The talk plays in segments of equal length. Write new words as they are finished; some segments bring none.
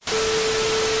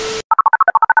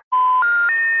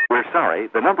sorry,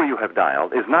 the number you have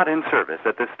dialed is not in service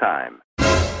at this time.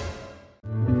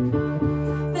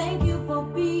 Thank you for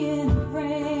being a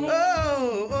friend.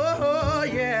 Oh,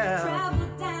 yeah. Travel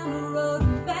down the road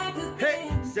and back again.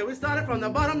 Hey, so we started from the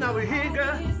bottom, now we're here,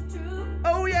 girl. It's true.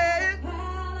 Oh, yeah.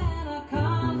 Pal and a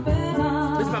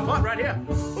confidant. This is my part right here.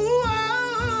 Ooh, oh.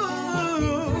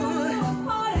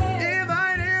 If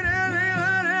I did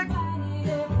everything,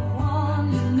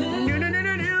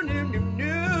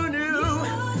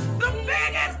 the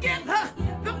biggest gift,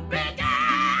 the biggest.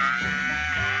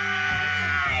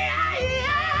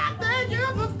 Thank you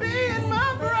for being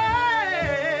my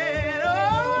friend.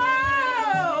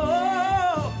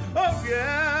 Oh,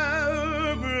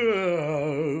 yeah.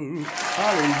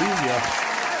 Hallelujah.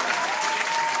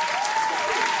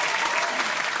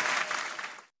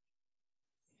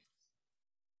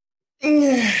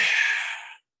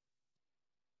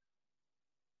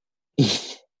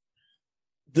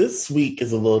 This week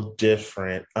is a little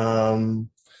different.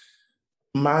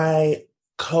 My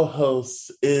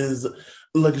co-host is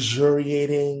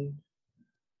luxuriating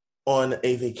on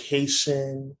a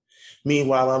vacation.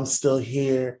 Meanwhile, I'm still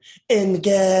here in the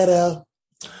ghetto.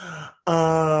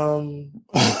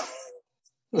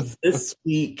 This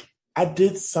week, I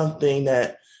did something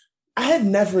that I had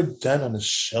never done on the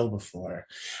show before.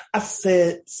 I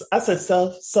said,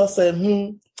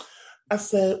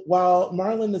 while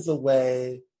Marlon is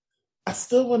away, I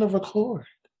still want to record.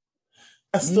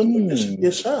 I still think this should be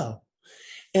a show.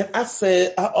 And I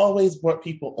said, I always brought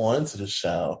people onto the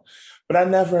show, but I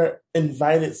never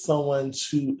invited someone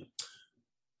to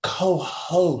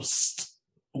co-host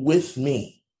with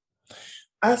me.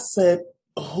 I said,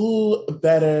 who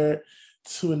better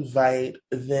to invite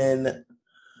than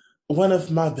one of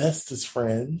my bestest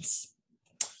friends,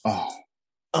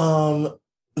 the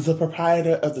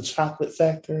proprietor of the Chocolate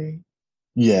Factory.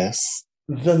 Yes.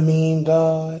 The Meme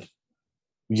God.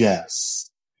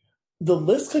 Yes. The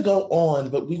list could go on,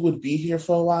 but we would be here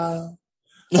for a while.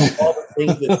 All the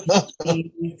things that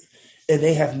people need, and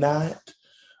they have not.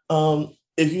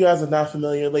 If you guys are not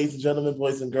familiar, ladies and gentlemen,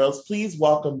 boys and girls, please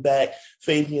welcome back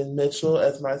Fabian Mitchell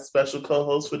as my special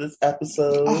co-host for this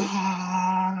episode.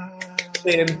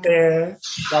 Fanfare.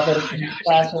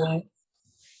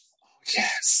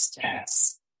 Yes,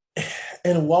 yes.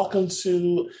 And welcome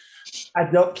to I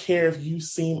Don't Care If You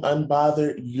Seem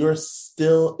Unbothered, You're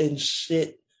Still in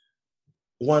Shit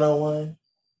 101.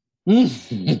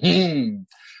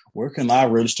 Where can I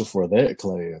register for that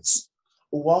class?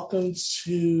 Welcome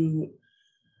to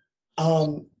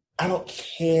I Don't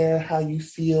Care How You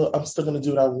Feel, I'm Still Gonna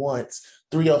Do What I Want,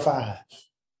 305.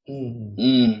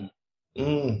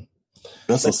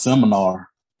 That's a seminar.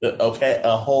 Okay,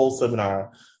 a whole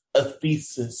seminar, a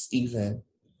thesis even.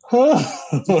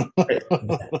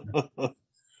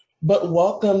 But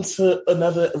welcome to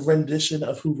another rendition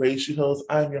of Who Raised You Host.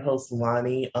 I'm your host,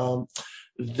 Lonnie.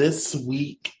 This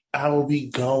week, I will be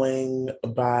going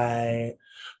by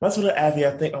my Twitter Abby.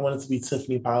 I think I want it to be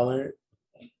Tiffany Pollard.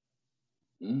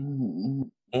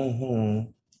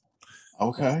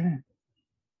 Okay.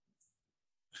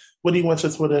 What do you want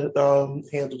your Twitter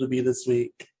handle to be this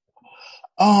week?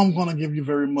 I'm going to give you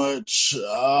very much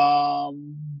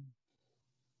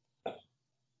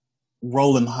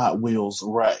Rolling Hot Wheels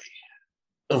Ray.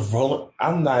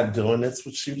 I'm not doing this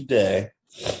with you today.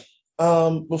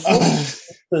 Before we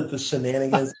put the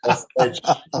shenanigans,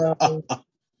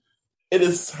 it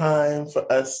is time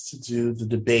for us to do the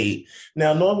debate.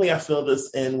 Now, normally I fill this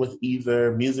in with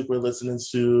either music we're listening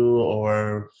to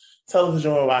or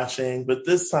television we're watching, but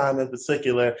this time in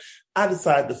particular, I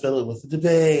decided to fill it with the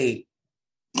debate.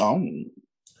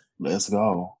 Let's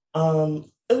go.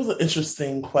 It was an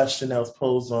interesting question that was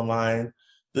posed online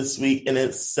this week, and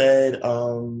it said,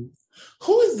 who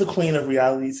is the queen of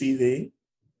reality TV?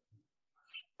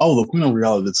 Oh, the queen of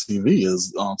reality TV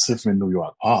is Tiffany New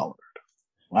York Pollard.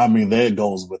 I mean, that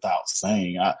goes without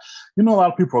saying. A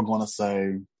lot of people are going to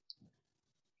say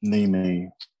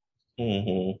Nene.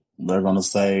 They're going to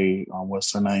say,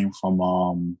 what's her name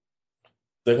from...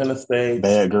 They're going to say...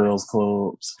 Bad Girls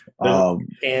Clubs.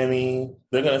 Tammy.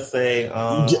 They're going to say...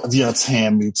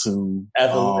 Tammy, too.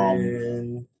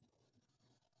 Evelyn.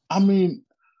 I mean...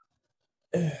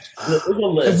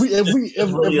 If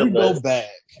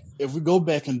we go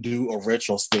back and do a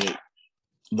retrospect,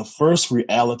 the first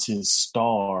reality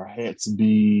star had to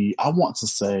be, I want to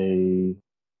say,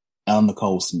 Anna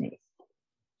Nicole Smith,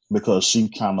 because she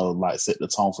kind of like set the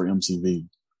tone for MTV.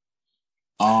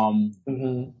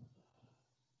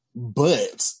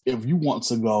 But if you want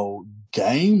to go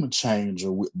game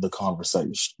changer with the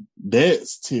conversation,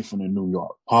 that's Tiffany New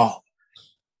York Pollard.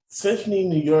 Tiffany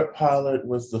New York Pollard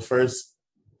was the first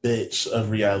bitch of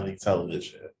reality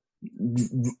television.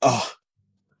 Uh,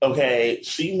 Okay,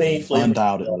 she made Flavor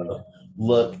Undoubtedly. Flav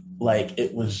look like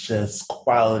it was just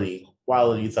quality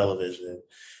television.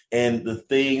 And the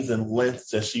things and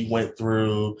lengths that she went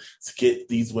through to get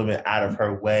these women out of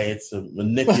her way, to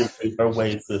manipulate her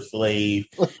way to Flav.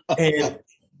 And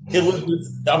it was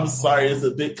just, I'm sorry, it's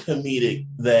a bit comedic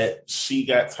that she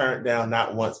got turned down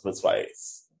not once but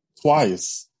twice.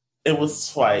 Twice. It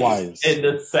was twice. Twice. And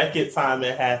the second time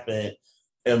it happened,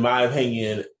 in my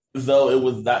opinion, though it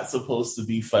was not supposed to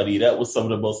be funny, that was some of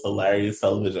the most hilarious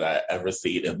television I ever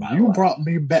seen in my You life. brought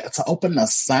me back to open the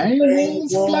same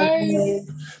woman's flame.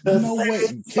 No way.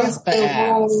 Kiss the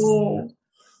ass.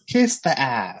 Kiss the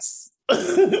ass. Do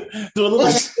it look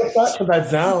like I because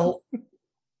I don't.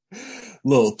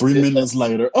 Look, 3 minutes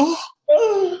later. Oh,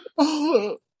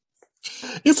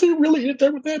 is he really in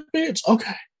there with that bitch?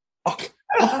 Okay.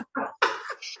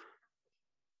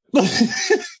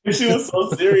 She was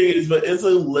so serious, but it's a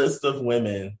list of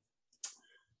women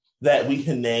that we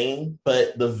can name,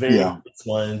 but the very first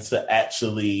one to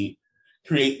actually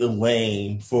create the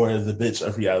lane for the bitch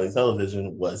of reality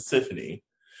television was Tiffany.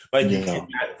 Like, you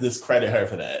cannot discredit her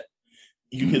for that.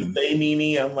 You can say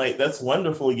Nene, I'm like, that's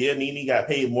wonderful. Yeah, Nene got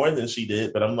paid more than she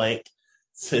did, but I'm like,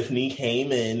 Tiffany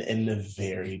came in the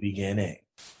very beginning.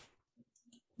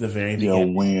 The very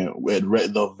beginning.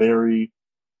 The very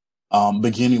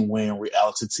beginning when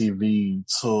reality TV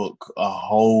took a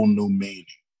whole new meaning.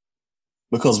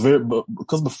 Because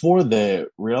before that,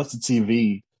 reality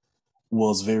TV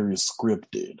was very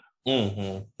scripted.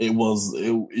 Mm-hmm.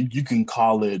 You can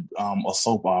call it a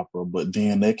soap opera, but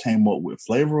then they came up with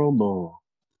Flavor of Love,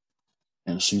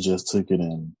 and she just took it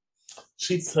and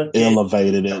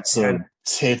elevated it to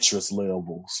Tetris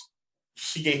levels.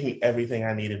 She gave me everything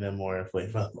I needed and more in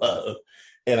Flavor of Love.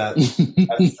 And I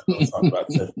still talk about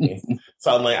Tiffany.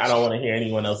 So I'm like, I don't want to hear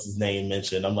anyone else's name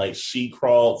mentioned. I'm like, she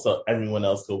crawled so everyone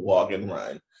else could walk and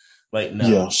run. Like, no.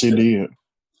 Yeah, she did.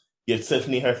 Give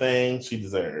Tiffany her thing she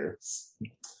deserves.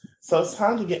 So it's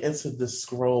time to get into the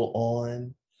scroll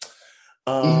on.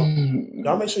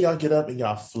 Y'all make sure y'all get up and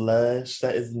y'all flush.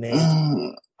 That is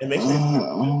nasty. And make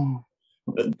sure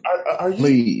are you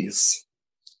please.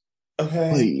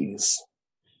 Okay. Please.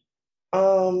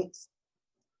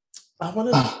 I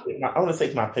want to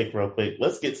take my pick real quick.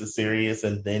 Let's get to serious,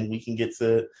 and then we can get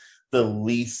to the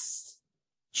least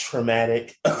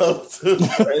traumatic of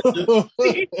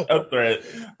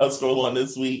scroll on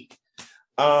this week.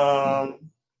 I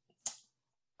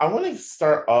want to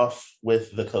start off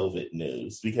with the COVID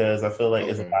news because I feel like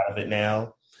it's a lot of it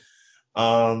now.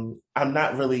 I'm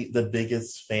not really the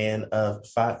biggest fan of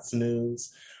Fox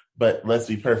News, but let's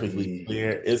be perfectly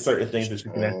clear. It's certain things that you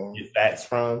can actually get facts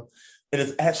from. And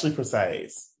it's actually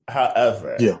precise.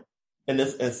 However, in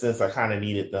this instance, I kind of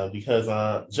needed them because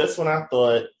just when I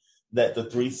thought that the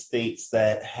 3 states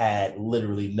that had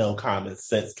literally no common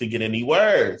sense could get any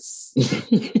worse,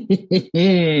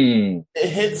 it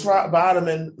hits rock bottom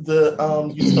in the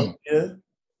utopia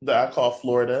that I call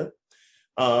Florida.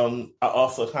 I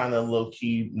also kind of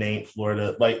low-key named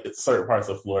Florida, like it's certain parts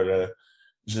of Florida,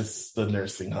 just the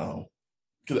nursing home.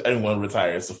 Because everyone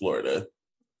retires to Florida.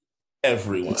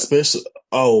 Everyone. Especially,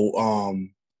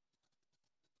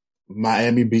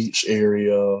 Miami Beach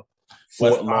area,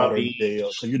 Fort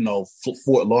Lauderdale. So,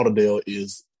 Fort Lauderdale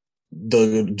is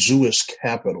the Jewish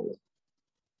capital.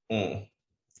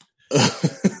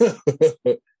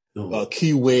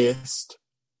 Key West.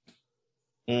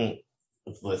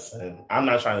 Listen, I'm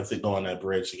not trying to go on that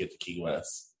bridge to get to Key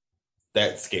West.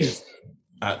 That scares me.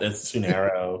 That's too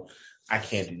narrow. I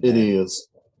can't do that. It is.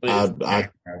 I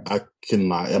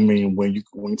cannot. I mean, when you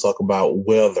talk about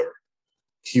weather,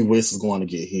 Key West is going to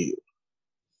get hit.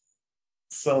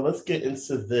 So let's get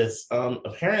into this.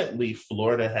 Apparently,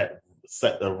 Florida had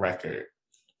set the record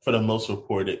for the most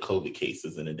reported COVID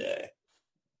cases in a day.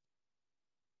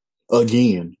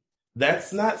 Again.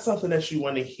 That's not something that you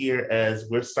want to hear as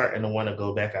we're starting to want to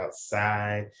go back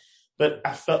outside, but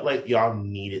I felt like y'all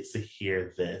needed to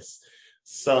hear this.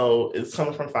 So it's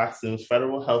coming from Fox News.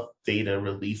 Federal health data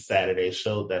released Saturday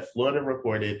showed that Florida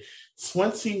recorded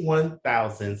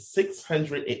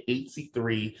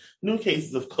 21,683 new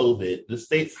cases of COVID, the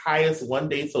state's highest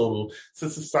one-day total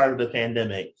since the start of the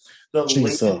pandemic.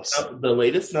 The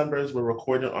latest numbers were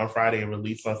recorded on Friday and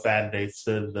released on Saturday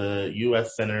to the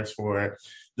U.S. Centers for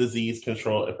Disease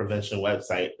Control and Prevention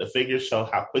website. The figures show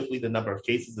how quickly the number of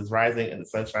cases is rising in the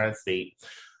Sunshine State.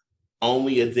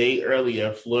 Only a day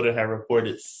earlier, Florida had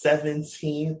reported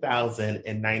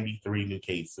 17,093 new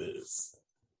cases.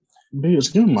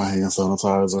 Bitch, give me my hand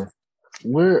sanitizer.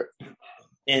 Where?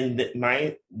 And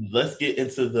let's get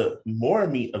into the more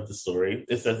meat of the story.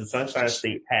 It says the Sunshine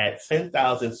State had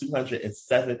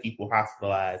 10,207 people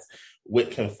hospitalized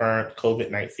with confirmed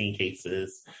COVID-19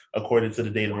 cases, according to the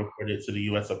data reported to the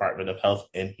U.S. Department of Health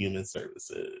and Human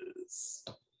Services.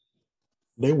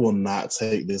 They will not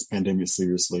take this pandemic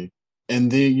seriously. And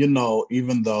then,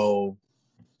 even though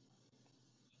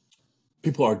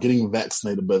people are getting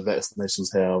vaccinated, but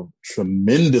vaccinations have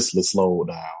tremendously slowed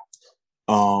down.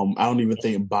 I don't even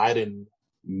think Biden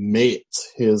met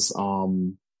his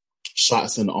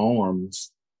shots in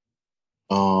arms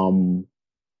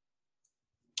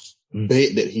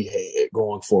bet that he had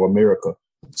going for America.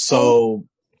 So,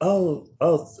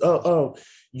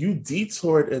 you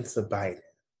detoured into Biden.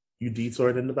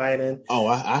 Oh,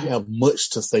 I have much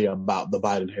to say about the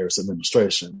Biden-Harris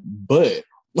administration, but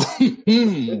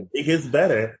it gets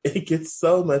better. It gets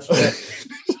so much better.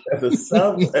 As a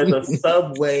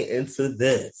subway into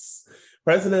this,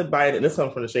 President Biden, this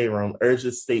comes from the Shade Room,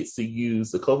 urges states to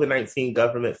use the COVID-19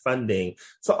 government funding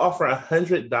to offer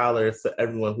 $100 to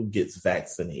everyone who gets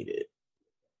vaccinated.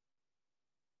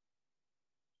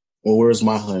 Well, where's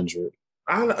my 100?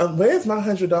 Where's my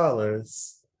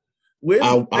 $100?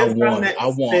 I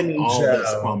want all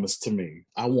that's promised to me.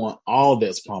 I want all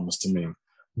that's promised to me.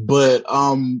 But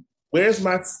where's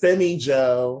my STEMI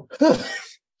Joe?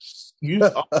 You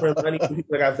offering money to people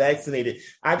that got vaccinated.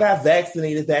 I got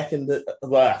vaccinated back in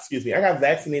March.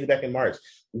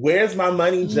 Where's my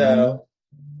money, Joe?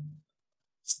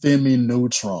 STEMI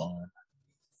Neutron.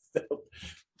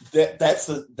 That's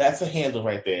a handle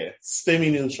right there.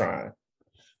 STEMI Neutron.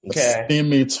 Okay.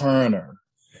 STEMI Turner.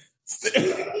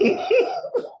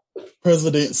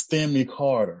 President STEMI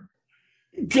Carter.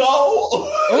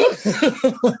 Go!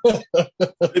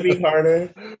 STEMI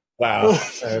Carter. Wow.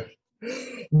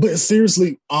 But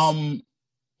seriously,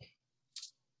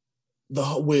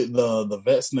 with the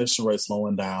vaccination rate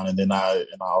slowing down, and then I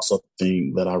also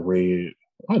think that I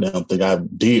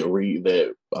did read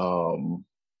that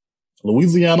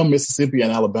Louisiana, Mississippi,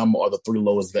 and Alabama are the 3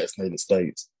 lowest vaccinated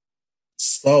states.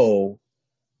 So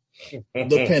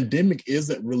the pandemic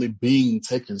isn't really being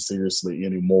taken seriously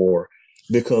anymore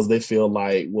because they feel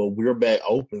like, well, we're back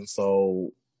open.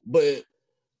 So, but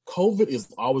COVID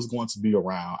is always going to be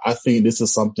around. I think this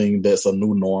is something that's a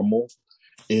new normal.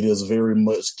 It is very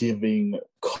much giving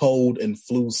cold and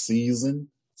flu season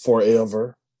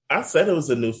forever. I said it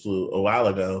was a new flu a while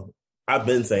ago. I've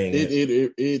been saying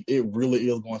it really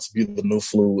is going to be the new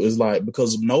flu. It's like,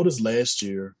 because notice last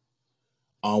year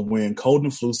when cold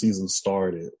and flu season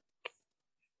started,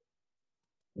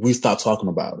 we stopped talking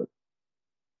about it.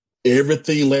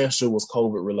 Everything last year was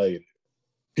COVID related.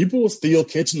 People were still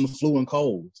catching the flu and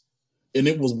colds. And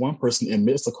it was one person in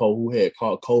Mexico who had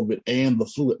caught COVID and the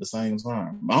flu at the same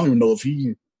time. I don't even know if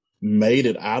he made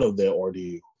it out of that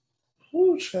ordeal.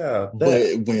 Ooh, child.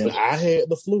 But when I had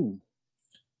the flu,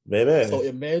 baby. So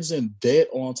imagine that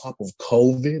on top of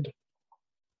COVID.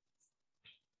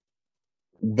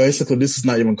 Basically, this is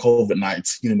not even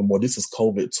COVID-19 anymore. This is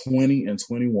COVID-20 and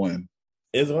 21.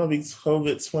 It's going to be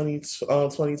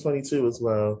COVID-2022 as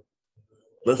well.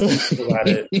 Let's think about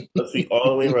it. Let's be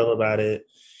all the way real about it.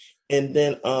 And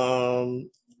then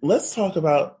let's talk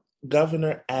about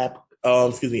Governor Abbott,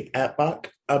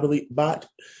 I believe, Bot.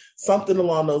 Something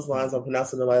along those lines. I'm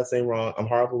pronouncing the last name wrong. I'm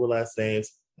horrible with last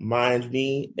names. Mind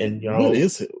me and y'all. What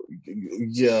is it?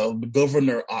 Yeah,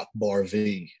 Governor Akbar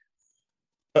V.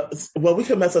 Well, we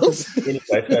could mess up this anyway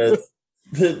because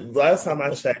the last time I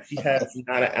checked, he has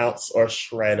not an ounce or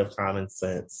shred of common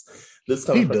sense. This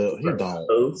comes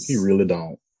from He really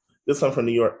don't. This comes from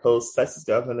New York Post. Texas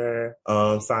governor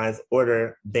signs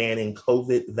order banning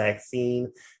COVID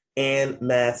vaccine and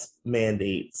mask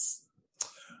mandates.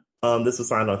 This was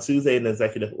signed on Tuesday, an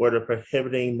executive order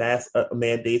prohibiting mask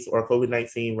mandates or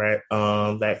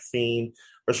COVID-19 vaccine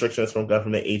restrictions from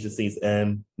government agencies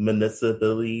and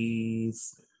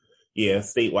municipalities. Yeah,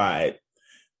 statewide.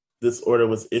 This order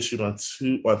was issued on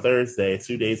Thursday,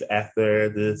 2 days after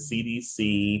the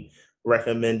CDC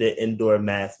recommended indoor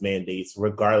mask mandates,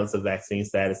 regardless of vaccine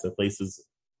status in places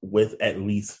with at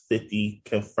least 50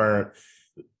 confirmed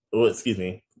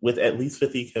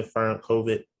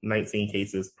COVID-19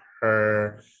 cases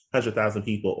per 100,000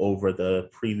 people over the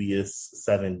previous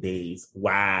 7 days.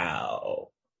 Wow.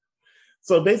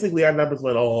 So basically our numbers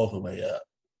went all the way up.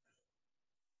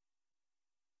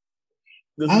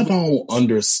 I don't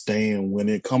understand when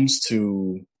it comes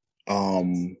to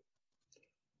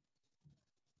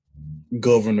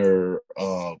Governor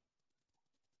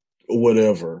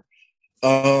whatever.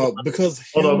 Because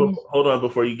hold on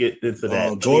before you get into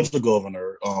that. Georgia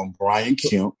Governor Brian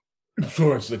Kemp.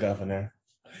 Georgia Governor.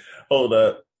 Hold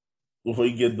up. before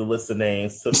you give the list of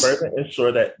names, to further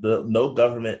ensure that no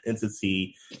government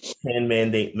entity can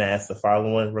mandate masks, the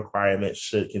following requirements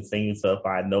should continue to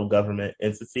apply. No government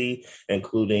entity,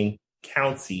 including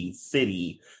county,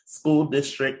 city, school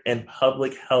district, and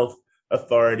public health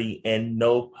authority, and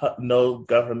no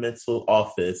governmental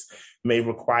office may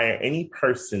require any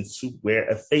person to wear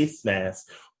a face mask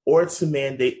or to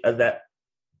mandate that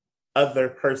other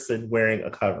person wearing a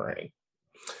covering.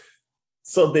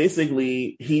 So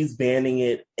basically, he's banning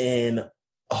it in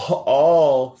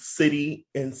all city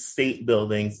and state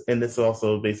buildings, and this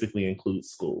also basically includes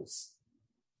schools.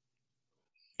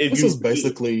 If This you is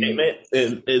basically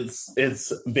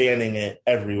it's banning it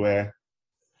everywhere.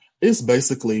 it's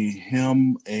basically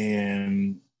him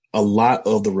and a lot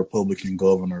of the Republican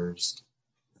governors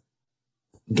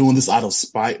doing this out of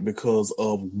spite because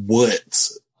of what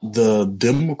the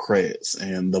Democrats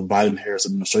and the Biden-Harris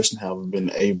administration have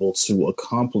been able to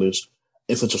accomplish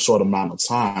in such a short amount of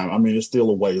time. I mean, there's still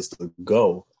a ways to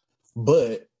go,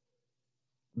 but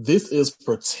this is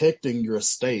protecting your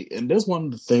state. And that's one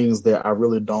of the things that I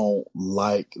really don't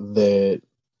like, that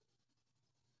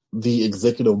the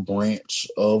executive branch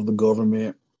of the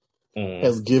government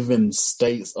has given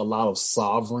states a lot of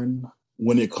sovereign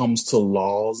when it comes to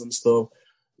laws and stuff.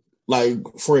 Like,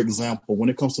 for example, when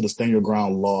it comes to the stand your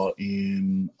ground law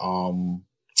in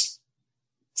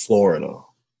Florida,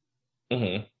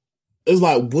 it's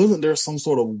like, wasn't there some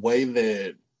sort of way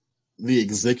that the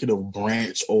executive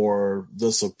branch or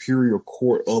the Superior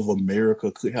Court of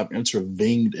America could have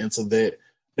intervened into that?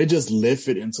 They just left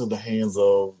it into the hands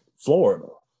of Florida,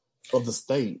 of the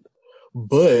state.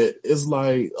 But it's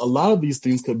like a lot of these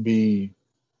things could be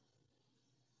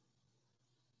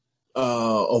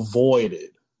avoided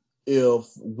if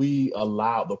we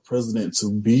allow the president to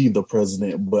be the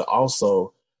president. But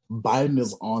also, Biden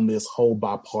is on this whole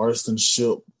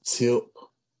bipartisanship tip,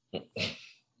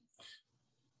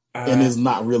 and it's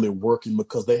not really working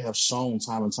because they have shown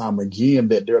time and time again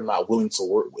that they're not willing to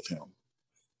work with him.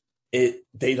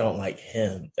 They don't like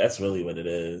him. That's really what it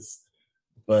is.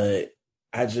 But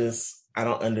I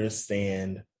don't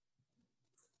understand.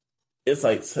 It's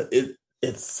like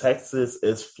it's Texas,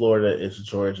 it's Florida, it's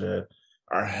Georgia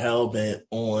are hell-bent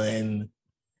on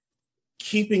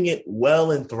keeping it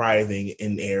well and thriving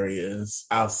in areas.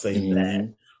 I'll say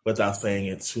that without saying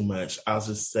it too much. I'll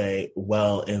just say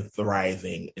well and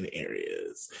thriving in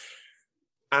areas.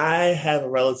 I have a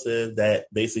relative that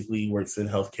basically works in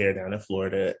healthcare down in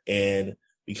Florida, and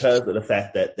because of the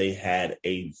fact that they had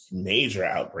a major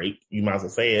outbreak, you might as well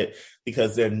say it,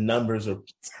 because their numbers are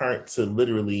turned to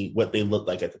literally what they looked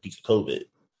like at the peak of COVID.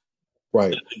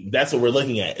 Right. That's what we're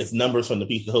looking at. It's numbers from the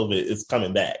peak of COVID. It's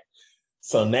coming back.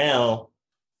 So now,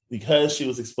 because she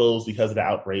was exposed because of the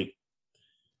outbreak,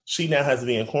 she now has to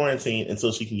be in quarantine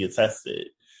until she can get tested.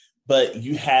 But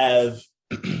you have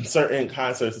certain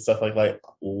concerts and stuff like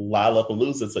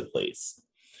Lollapalooza took place.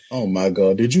 Oh my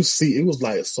God. Did you see? It was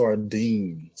like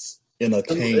sardines in a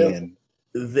can.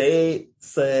 They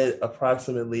said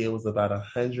approximately it was about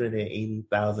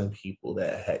 180,000 people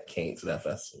that had came to that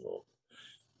festival.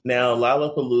 Now,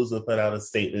 Lollapalooza put out a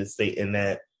statement stating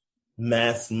that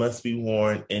masks must be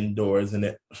worn indoors,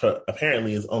 and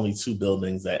apparently is only 2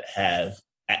 buildings that have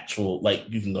actual, like,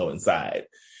 you can go inside.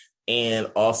 And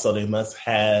also they must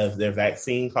have their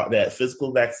vaccine card, that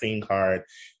physical vaccine card,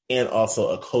 and also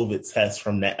a COVID test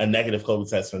from that, a negative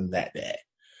COVID test from that day.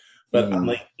 But I'm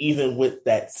like, even with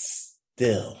that,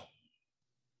 still,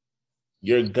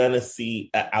 you're gonna see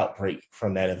an outbreak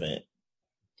from that event.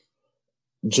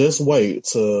 Just wait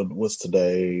to what's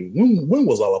today? When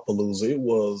was Lollapalooza? It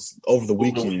was over the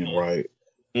weekend, right?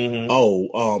 Mm-hmm.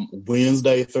 Oh,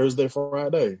 Wednesday, Thursday,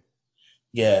 Friday.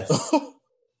 Yes.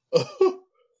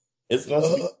 It's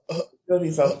gonna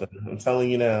be something. I'm telling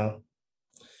you now.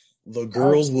 The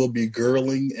girls will be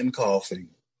girling and coughing.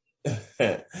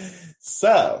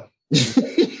 So let's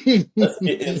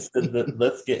get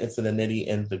into the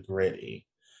nitty and the gritty,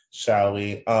 shall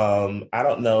we? I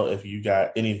don't know if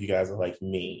any of you guys are like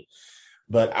me,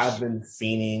 but I've been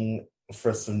fiending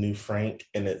for some new Frank,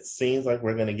 and it seems like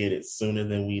we're gonna get it sooner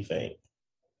than we think.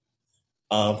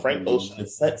 Frank Ocean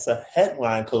is set to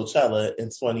headline Coachella in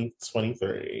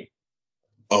 2023.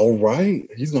 All right,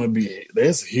 he's gonna be.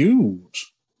 That's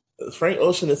huge. Frank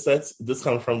Ocean is set. This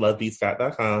comes from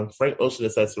LoveBeatScott.com. Frank Ocean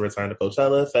is set to return to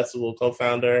Coachella. Festival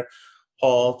co-founder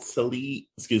Paul Tollett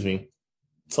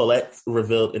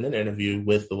revealed in an interview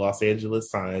with the Los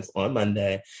Angeles Times on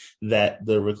Monday that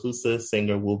the reclusive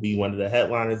singer will be one of the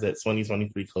headliners at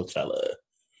 2023 Coachella.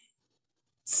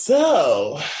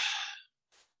 So,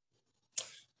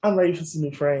 I'm ready for some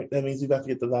new Frank. That means we got to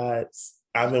get the vibes.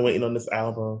 I've been waiting on this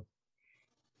album.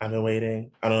 I've been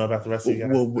waiting. I don't know about the rest of you guys.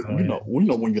 Well, I've been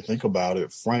waiting. when you think about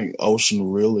it, Frank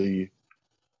Ocean really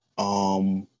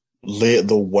led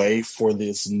the way for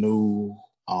this new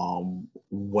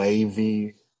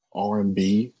wavy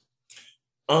R&B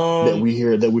that we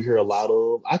hear a lot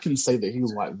of. I can say that he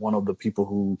was like one of the people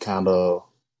who kind of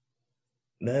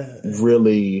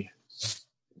really,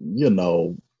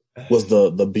 was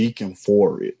the beacon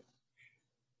for it.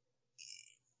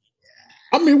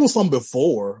 I mean, it was some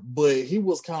before, but he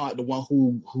was kind of like the one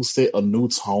who set a new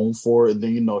tone for it.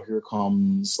 Then here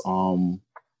comes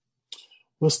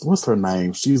what's her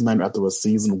name? She's named after a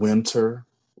season, Winter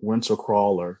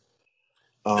Crawler.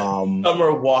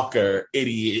 Summer Walker,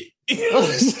 idiot.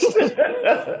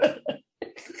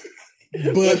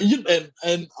 But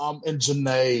and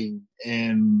Janae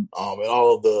and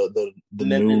all of the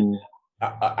new.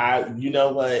 You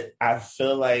know what? I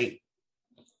feel like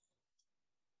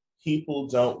people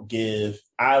don't give.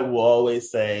 I will always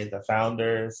say the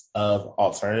founders of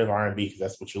alternative R&B, because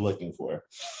that's what you're looking for.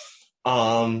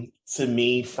 To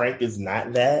me, Frank is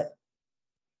not that.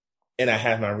 And I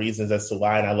have my reasons as to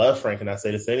why. And I love Frank, and I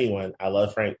say this to anyone. I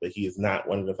love Frank, but he is not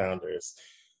one of the founders.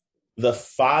 The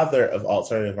father of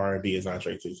alternative R&B is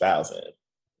Andre 3000.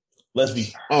 Let's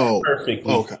be perfectly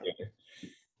clear.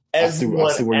 I see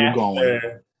where you're going.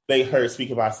 They heard Speak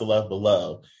About the Love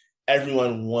Below.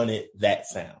 Everyone wanted that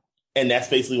sound. And that's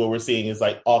basically what we're seeing is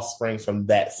like offspring from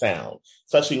that sound,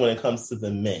 especially when it comes to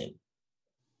the men.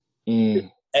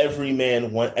 Every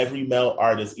male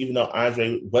artist, even though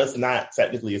Andre was not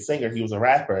technically a singer, he was a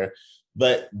rapper,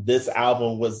 but this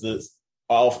album was his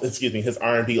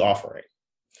R&B offering.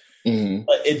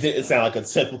 But it didn't sound like a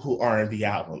typical R&B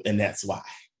album, and that's why.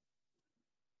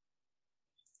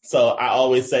 So I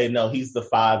always say, no, he's the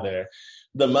father.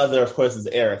 The mother, of course, is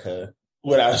Erica.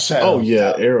 Without a shadow. Oh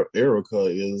yeah, Erica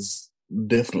is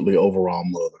definitely overall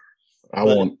mother. I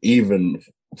won't even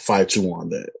fight you on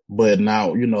that. But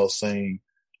now, saying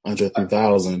Andre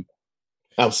 3000,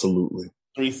 absolutely.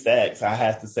 3 Stacks, I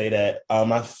have to say that.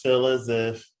 I feel as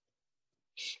if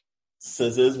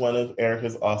SZA is one of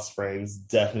Erica's offsprings,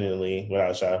 definitely, without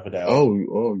a shadow of a doubt.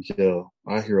 Oh yeah.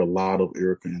 I hear a lot of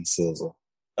Erica and SZA.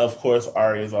 Of course,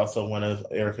 Ari is also one of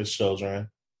Erica's children.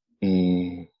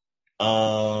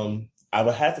 I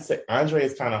would have to say Andre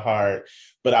is kind of hard,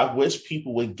 but I wish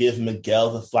people would give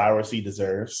Miguel the flowers he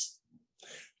deserves.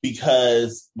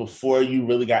 Because before you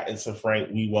really got into Frank,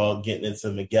 we were all getting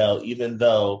into Miguel, even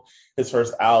though his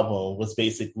first album was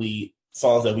basically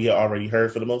songs that we had already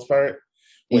heard for the most part.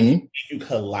 When you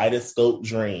Kaleidoscope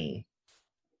Dream.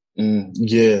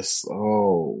 Yes.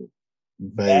 Oh,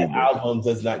 baby. That album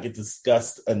does not get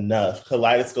discussed enough.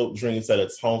 Kaleidoscope Dream set a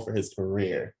tone for his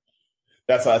career.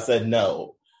 That's why I said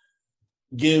no.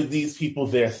 Give these people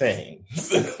their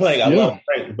things. I love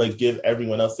Frank, but give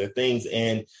everyone else their things.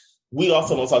 And we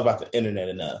also don't talk about the internet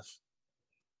enough.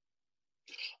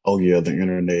 Oh yeah, the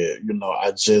internet.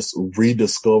 I just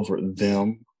rediscovered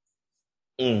them.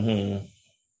 And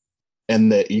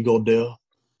that Ego Death.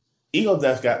 Ego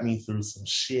Death got me through some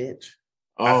shit.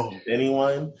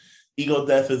 Anyone. Ego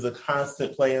Death is a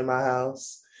constant play in my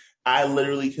house. I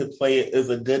literally could play it. It's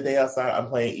a good day outside. I'm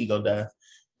playing Ego Death.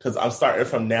 Because I'm starting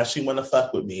from Now She Wanna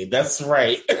Fuck With Me. That's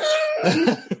right.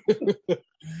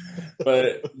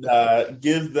 But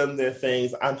give them their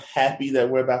things. I'm happy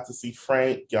that we're about to see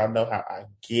Frank. Y'all know how I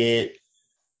get.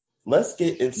 Let's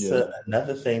get into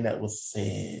another thing that was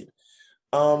said.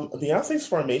 Beyonce's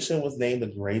Formation was named the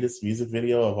greatest music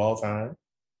video of all time.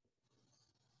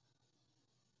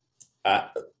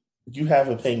 You have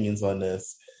opinions on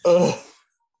this.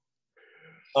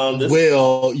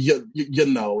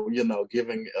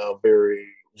 Giving a very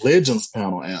Legends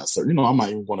panel answer. I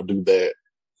might even want to do that.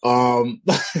 But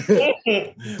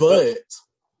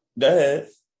go ahead.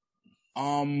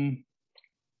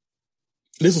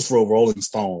 This is for Rolling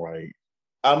Stone, right?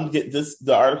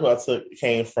 The article I took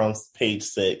came from page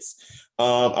 6.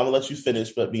 I'm gonna let you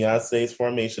finish, but Beyonce's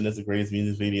Formation is the greatest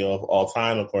music video of all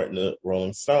time, according to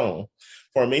Rolling Stone.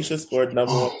 Formation scored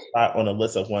number 1 spot on a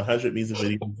list of 100 music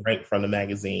videos ranked from the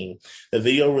magazine. The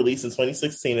video, released in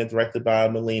 2016 and directed by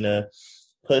Melina,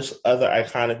 pushed other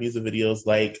iconic music videos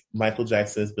like Michael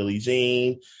Jackson's Billie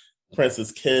Jean,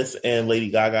 Prince's Kiss, and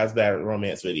Lady Gaga's Bad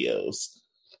Romance videos.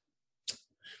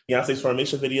 Beyonce's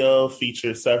Formation video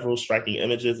featured several striking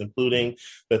images, including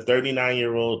the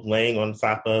 39-year-old laying on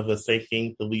top of a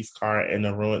sinking police car in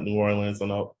a ruined New Orleans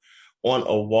on a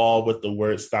wall with the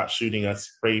word "Stop Shooting Us"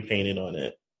 spray painted on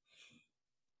it.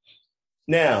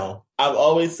 Now, I've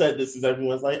always said this is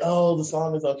everyone's like, oh, the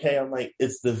song is okay. I'm like,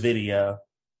 it's the video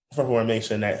for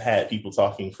Formation that had people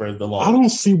talking for the longest. I don't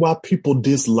see why people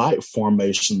dislike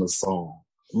Formation, the song.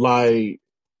 Like,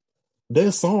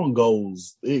 That song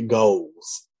goes.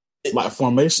 Like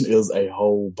Formation is a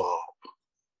whole bop.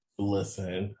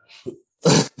 Listen,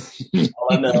 all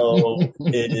I know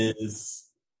is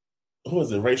who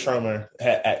was it? Ray Shrummer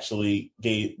had actually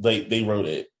they wrote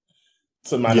it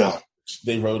to my knowledge.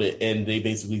 They wrote it and they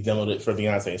basically demoed it for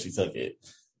Beyonce and she took it.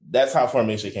 That's how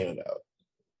Formation came about.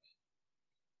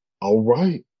 All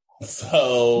right.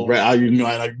 So I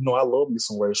love me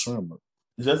some Ray Shrummer.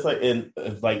 Just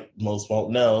like most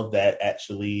won't know that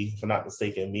actually, if I'm not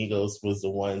mistaken, Migos was the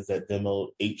ones that demoed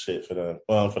 8 Shit for the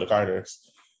Carters,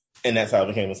 and that's how it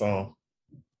became a song.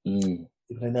 People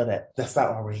didn't know that. That's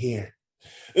not why we're here.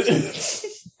 I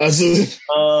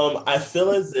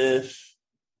feel as if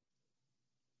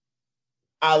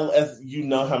as you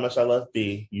know how much I love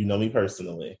B. You know me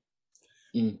personally.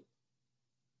 I'm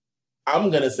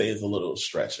gonna say it's a little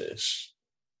stretchish.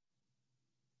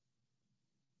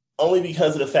 Only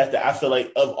because of the fact that I feel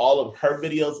like of all of her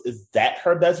videos, is that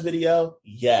her best video?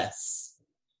 Yes.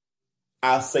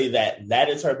 I'll say that. That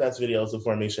is her best video, is a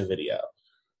Formation video.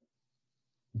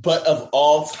 But of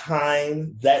all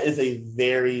time, that is a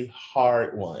very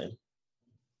hard one.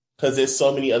 Because there's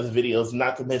so many other videos,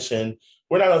 not to mention,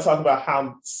 we're not going to talk about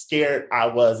how scared I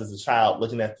was as a child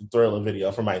looking at the Thriller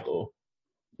video for Michael.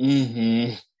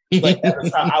 Mm-hmm. Like, at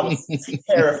the time, I was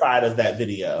terrified of that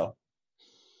video.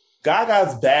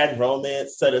 Gaga's Bad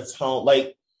Romance set a tone.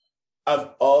 Like, I've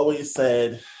always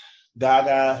said,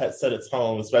 Gaga had set a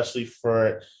tone, especially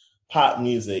for pop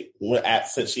music,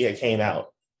 since she had came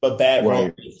out. But Bad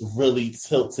Romance really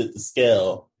tilted the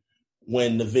scale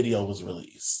when the video was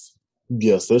released.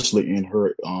 Yeah, especially in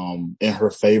her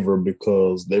favor,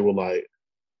 because they were like,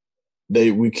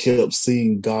 we kept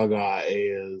seeing Gaga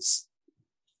as,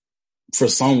 for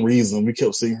some reason, we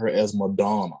kept seeing her as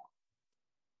Madonna.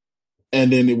 And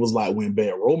then it was like when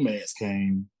Bad Romance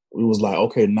came, it was like,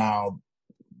 okay, now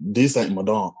this ain't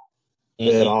Madonna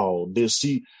at all.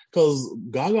 Because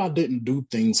Gaga didn't do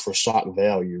things for shock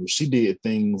value. She did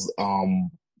things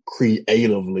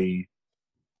creatively,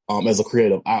 as a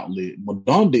creative outlet.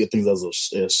 Madonna did things as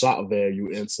shock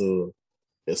value into,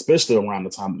 especially around the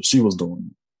time that she was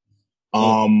doing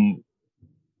it.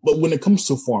 But when it comes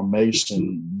to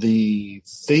Formation, the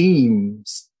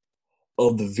themes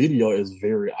of the video is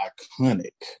very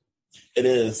iconic. It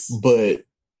is. But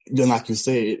then, like you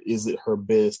said, is it her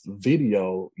best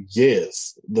video?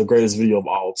 Yes. The greatest video of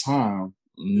all time?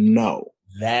 No.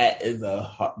 That is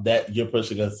that you're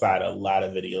pushing aside a lot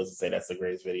of videos to say that's the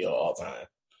greatest video of all time.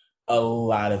 A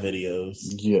lot of videos.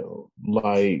 Yeah.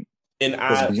 Like, and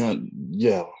I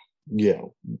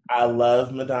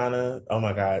love Madonna. Oh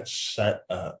my God, shut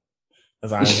up.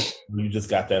 Because you just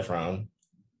got that from.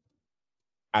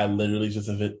 I literally just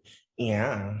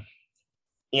yeah.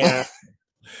 The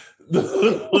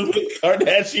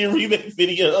Kardashian remake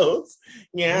videos.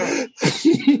 Yeah.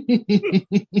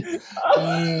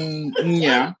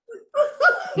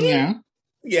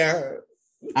 Yeah.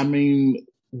 I mean,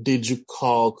 did you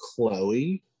call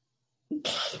Chloe?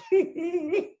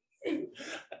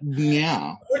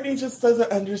 Yeah. Courtney just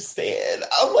doesn't understand.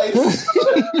 I'm like,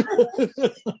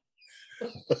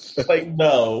 like,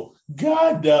 no.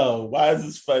 God, no. Why is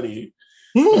this funny?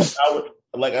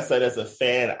 Like I said, as a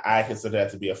fan, I consider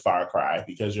that to be a far cry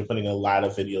because you're putting a lot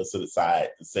of videos to the side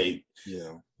to say,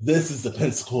 this is the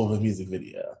pinnacle of a music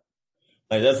video.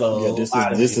 Like, that's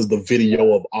this is the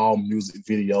video of all music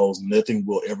videos. Nothing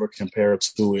will ever compare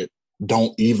to it.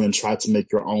 Don't even try to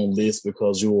make your own list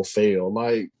because you will fail.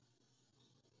 Like,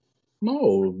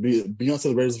 no. Beyonce,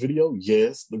 the greatest video?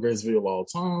 Yes. The greatest video of all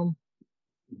time?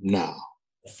 Nah.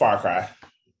 Far cry.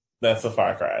 That's a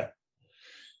far cry.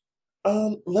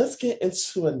 Let's get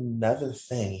into another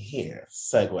thing here.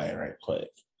 Segue right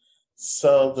quick.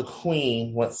 So the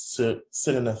Queen wants to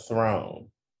sit in a throne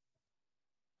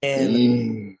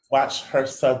and watch her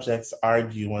subjects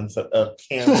argue on a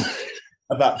camera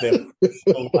about their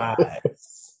personal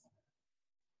lives.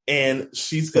 And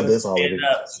she's going to stand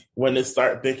up when they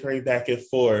start bickering back and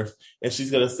forth, and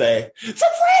she's going to say, "For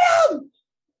freedom!"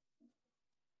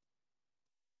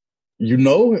 You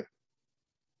know it.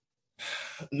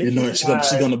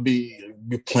 She's going to be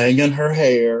playing in her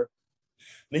hair.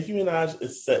 Nicki Minaj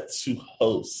is set to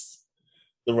host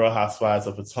the Real Housewives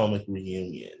of Potomac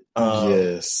reunion.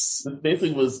 Yes. This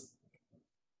basically was,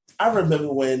 I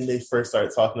remember when they first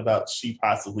started talking about she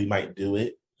possibly might do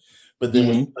it, but then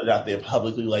when she put it out there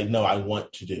publicly, like, no, I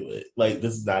want to do it. Like,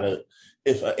 this is not a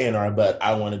if and or but,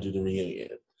 I want to do the reunion.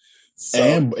 So,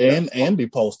 and Andy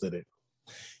posted it.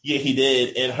 Yeah, he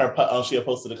did. And she had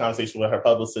posted a conversation with her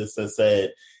publicist that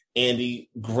said, Andy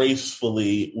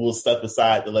gracefully will step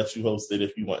aside to let you host it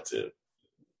if you want to.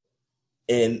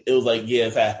 And it was like, yeah,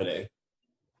 it's happening.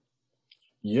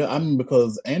 Yeah, I mean,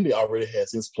 because Andy already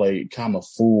has his plate kind of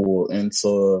full, and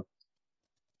to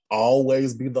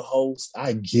always be the host,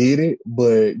 I get it,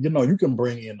 but you can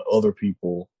bring in other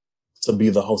people to be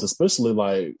the host, especially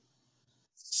like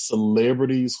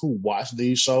celebrities who watch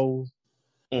these shows,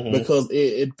 Mm-hmm. because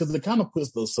it kind of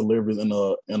puts the celebrities in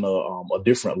a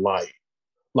different light.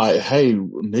 Like, hey,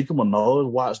 Nicki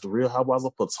Minaj watched the Real Housewives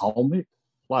of Potomac.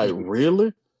 Like,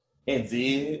 really? And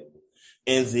Zed,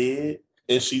 and Zed,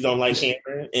 and she don't like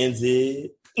Cameron, and Zed.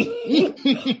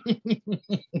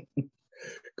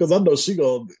 Because I know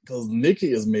because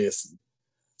Nikki is messy.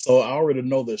 So I already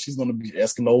know that she's going to be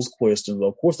asking those questions.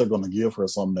 Of course, they're going to give her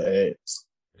something to ask.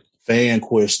 Fan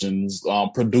questions,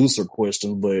 producer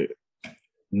questions, but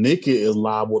Nikki is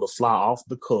liable to fly off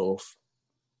the cuff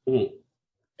Mm.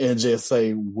 and just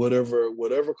say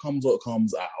whatever comes up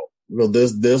comes out. Well,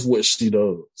 that's what she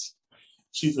does.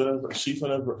 She's gonna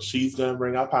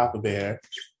bring out Papa Bear.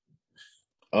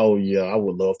 Oh yeah, I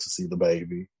would love to see the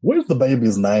baby. What's the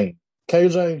baby's name?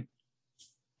 KJ?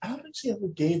 I don't think she ever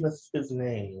gave us his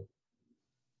name.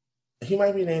 He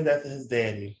might be named after his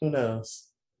daddy. Who knows?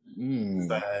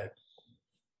 But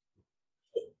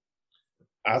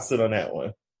I'll sit on that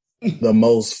one. The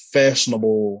most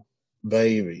fashionable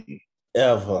baby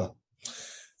Ever.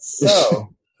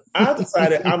 So I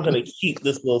decided I'm gonna keep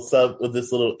this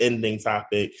little ending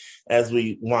topic as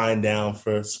we wind down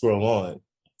for Scroll On.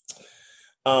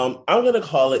 I'm gonna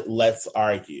call it "Let's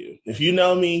Argue." If you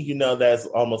know me, you know that's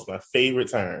almost my favorite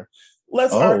term.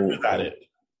 Let's argue about it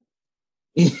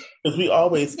because we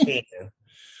always can.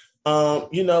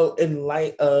 In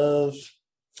light of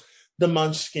the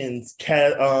Munchkins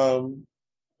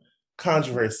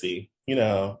controversy,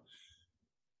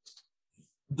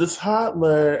 the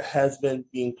toddler has been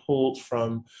being pulled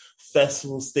from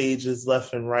festival stages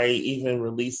left and right, even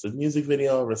released a music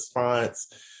video in response.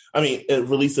 It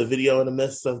released a video in the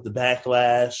midst of the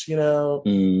backlash,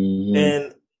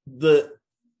 and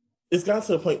it's gotten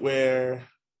to a point where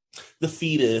the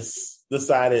fetus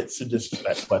decided to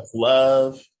disrespect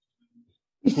Questlove,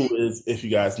 who is, if you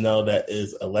guys know, that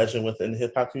is a legend within the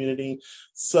hip hop community.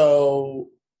 So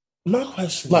my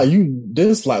question, like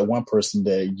there's like one person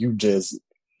that you just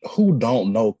who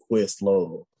don't know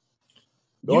Questlove.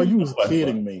 Are you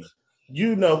kidding me?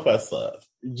 You know Questlove.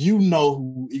 You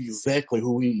know exactly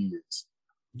who he is.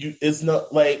 It's no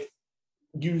way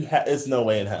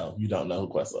in hell you don't know who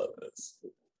Questlove is.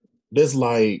 There's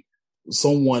like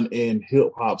someone in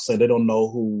hip hop say they don't know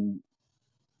who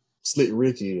Slick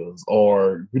Rick is,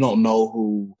 or you don't know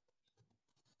who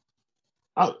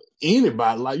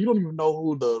anybody. Like you don't even know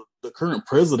who the current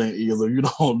president is, or you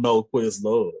don't know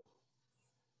Questlove.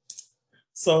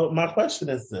 So my question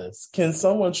is this: can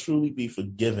someone truly be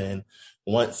forgiven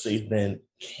once they've been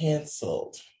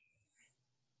canceled?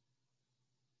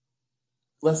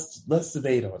 Let's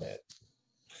debate on it.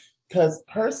 Because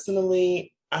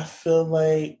personally, I feel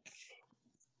like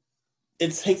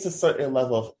it takes a certain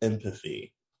level of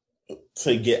empathy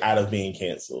to get out of being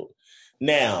canceled.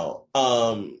 Now,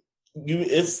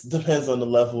 it depends on the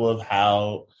level of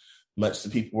how much the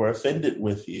people were offended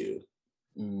with you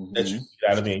that you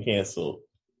get out of being canceled.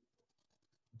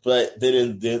 But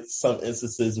then there's some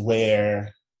instances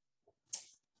where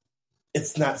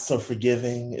it's not so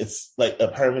forgiving. It's like a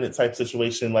permanent type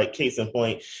situation, like case in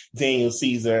point, Daniel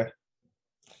Caesar.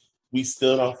 We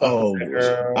still don't fuck with that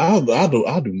girl.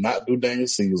 I do not do Daniel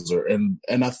Caesar, and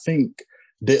I think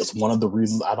that's one of the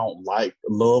reasons I don't like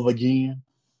Love Again.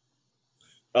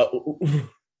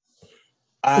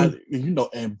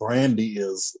 And Brandy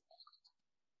is,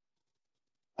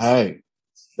 that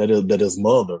is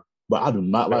mother, but I do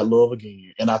not like Love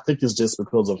Again, and I think it's just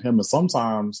because of him. And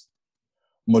sometimes,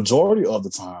 majority of the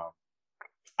time,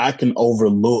 I can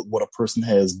overlook what a person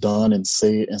has done and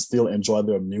said and still enjoy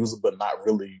their music, but not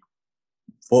really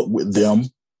fuck with them.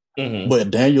 Mm-hmm.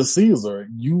 But Daniel Caesar,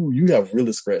 you have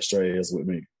really scratched your ass with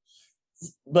me.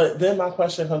 But then my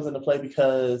question comes into play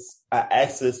because I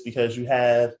asked this because you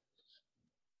have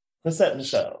Chrisette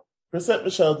Michele. Chrisette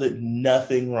Michele did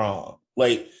nothing wrong.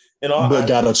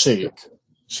 Got a check.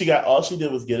 All she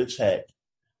did was get a check.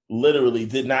 Literally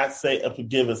did not say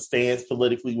give a stance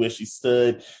politically where she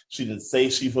stood. She didn't say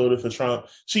she voted for Trump.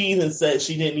 She even said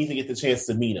she didn't even get the chance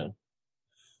to meet him.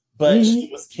 But she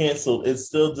was canceled. It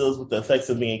still deals with the effects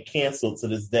of being canceled to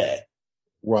this day.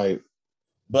 Right.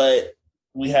 But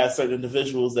we have certain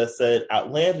individuals that said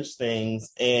outlandish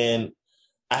things, and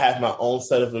I have my own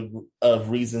set of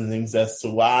reasonings as to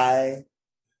why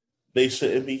they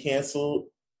shouldn't be canceled.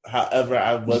 However,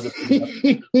 I wasn't.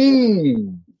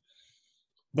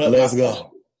 But let's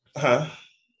go. Huh?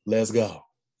 Let's go.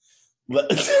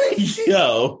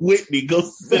 Yo, Whitney, go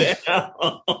sit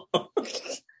down.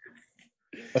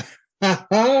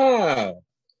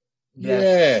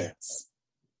 Yes.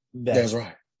 That's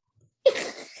right.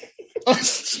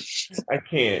 I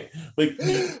can't. But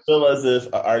you feel as if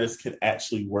an artist can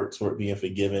actually work toward being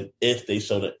forgiven if they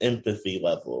show the empathy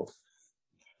level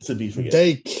to be forgiven.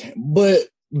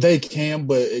 They can,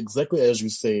 but exactly as you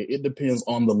say, it depends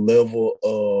on the level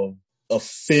of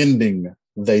offending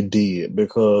they did.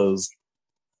 Because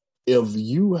if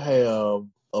you have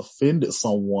offended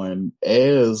someone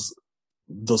as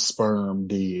the sperm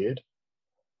did,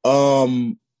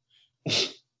 when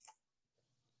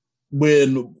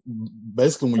you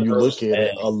look at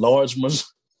it, a large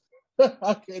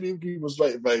I can't even keep a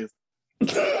straight face.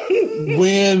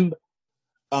 When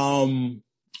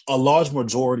a large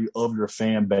majority of your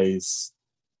fan base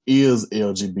is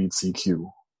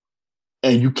LGBTQ,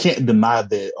 and you can't deny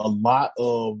that a lot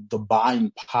of the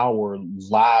buying power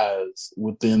lies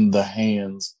within the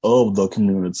hands of the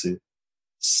community.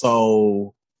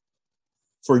 So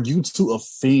for you to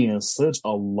offend such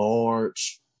a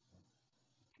large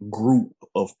group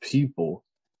of people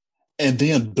and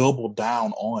then double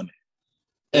down on it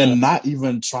and not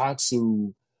even try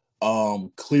to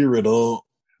clear it up.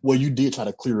 Well, you did try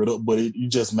to clear it up, but you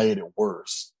just made it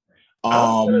worse.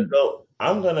 I'm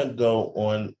gonna go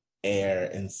on air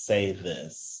and say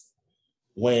this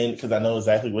because I know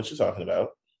exactly what you're talking about.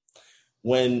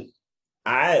 When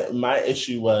my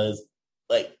issue was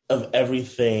like of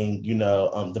everything,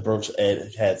 the Broach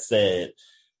Ed had said.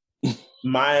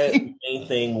 My main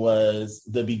thing was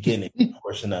the beginning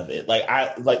portion of it. Like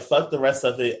fuck the rest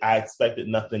of it. I expected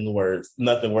nothing worse.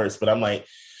 But I'm like,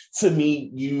 to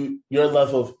me, your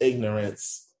level of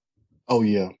ignorance. Oh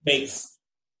yeah, makes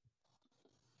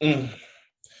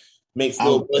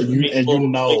little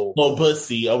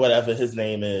Bussy or whatever his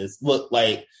name is look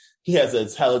like he has the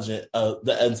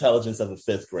intelligence of a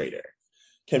fifth grader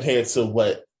compared to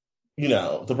what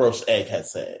the Broach Egg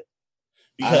has said.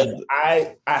 Because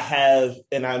I have,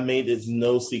 and I made this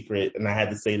no secret, and I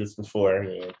had to say this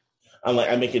beforehand.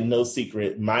 I'm making no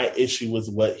secret. My issue was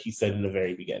what he said in the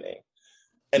very beginning.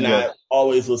 And I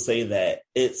always will say that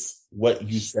it's what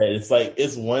you said. It's like,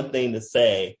 it's one thing to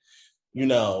say,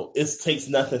 it takes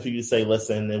nothing for you to say,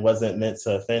 listen, it wasn't meant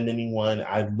to offend anyone.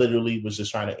 I literally was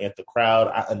just trying to amp the crowd.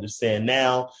 I understand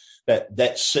now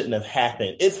that shouldn't have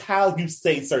happened. It's how you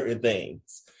say certain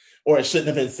things, or it shouldn't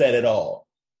have been said at all.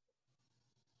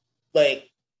 Like,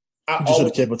 he should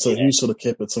have kept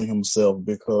it to himself,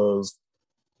 because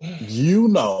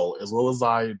as well as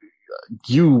I do,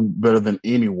 you better than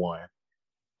anyone,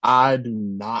 I do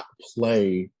not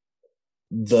play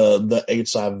the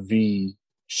HIV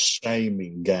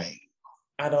shaming game.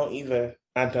 I don't either.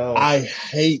 I don't. I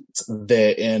hate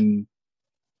that, and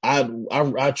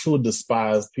I truly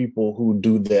despise people who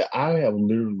do that. I have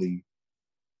literally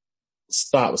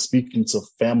stopped speaking to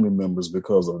family members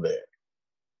because of that.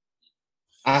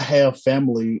 I have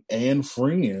family and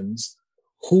friends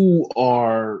who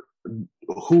are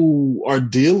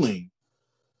dealing,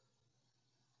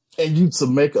 and you to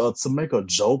make a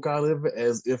joke out of it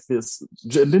as if it's,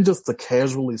 and then just to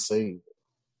casually say it.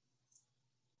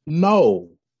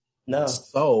 No.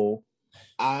 So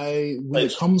when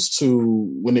it comes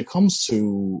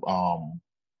to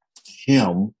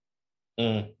him,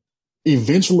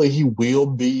 eventually he will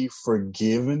be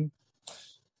forgiven.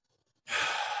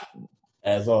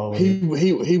 As always, he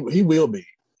will be.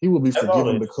 He will be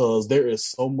forgiven because there is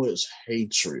so much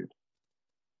hatred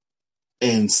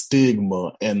and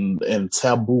stigma and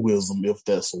tabooism, if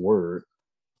that's a word,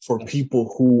 for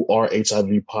people who are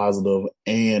HIV positive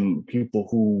and people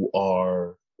who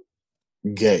are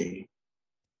gay.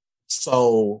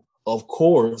 So, of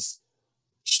course,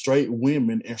 straight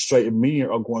women and straight men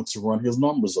are going to run his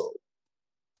numbers up.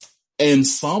 And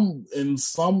some in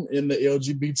the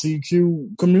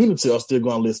LGBTQ community are still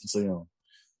going to listen to him.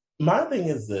 My thing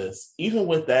is this: even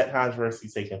with that controversy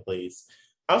taking place,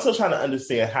 I'm still trying to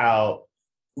understand how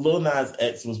Lil Nas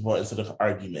X was brought into the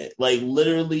argument. Like,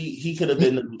 literally, he could have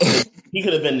been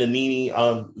the Nene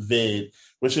vid,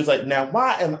 which is like, now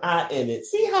why am I in it?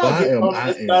 See how I get on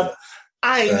this stuff?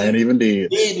 I ain't even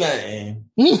did nothing.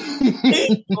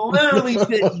 He literally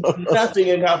did nothing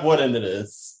and got brought into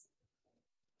this.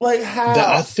 Like, how?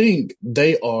 I think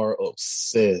they are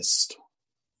obsessed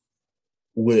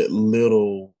with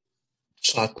Little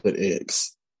Chocolate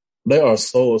X. They are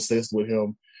so obsessed with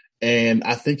him. And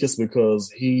I think it's because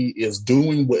he is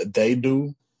doing what they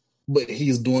do, but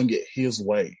he's doing it his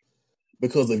way.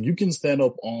 Because if you can stand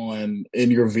up in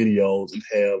your videos and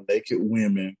have naked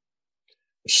women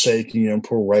shaking and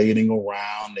parading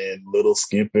around in little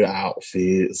skimpy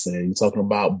outfits, and you're talking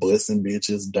about busting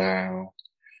bitches down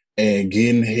and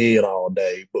getting head all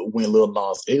day. But when Lil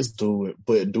Nas X do it,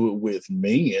 but do it with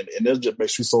men, and that just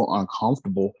makes you so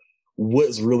uncomfortable.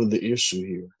 What's really the issue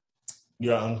here?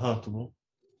 You're uncomfortable,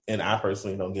 and I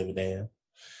personally don't give a damn.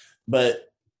 But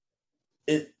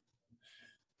it,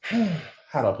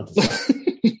 how do I put this?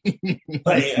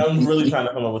 Like, I'm really trying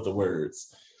to come up with the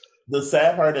words. The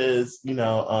sad part is,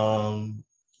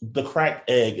 the cracked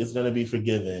egg is going to be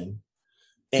forgiven,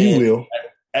 He and will.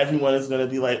 everyone is going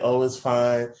to be like, "Oh, it's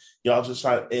fine." Y'all just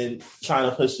trying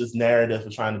to push this narrative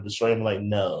of trying to destroy him. Like,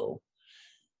 no.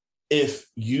 If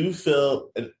you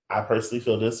feel, and I personally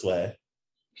feel this way,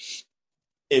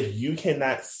 if you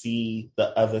cannot see the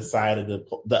other side of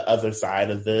the other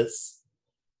side of this,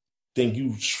 then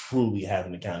you truly have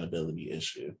an accountability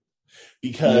issue.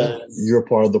 Because you're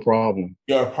part of the problem.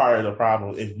 You're a part of the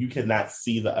problem if you cannot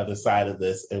see the other side of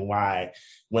this, and why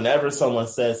whenever someone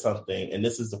says something, and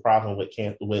this is the problem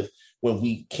with when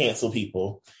we cancel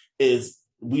people, is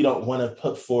we don't want to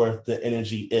put forth the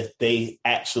energy if they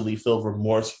actually feel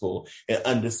remorseful and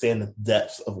understand the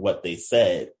depths of what they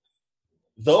said.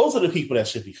 Those are the people that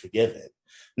should be forgiven,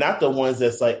 not the ones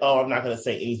that's like, "Oh, I'm not going to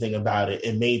say anything about it,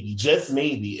 and maybe, just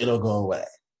maybe, it'll go away."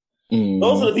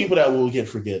 Those are the people that will get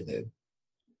forgiven.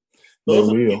 Those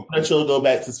are the people that you'll go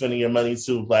back to spending your money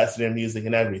to, blasting their music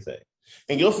and everything.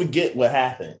 And you'll forget what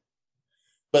happened.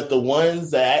 But the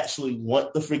ones that actually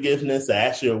want the forgiveness, that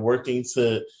actually are working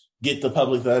to get the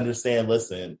public to understand,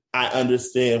 listen, I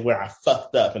understand where I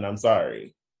fucked up and I'm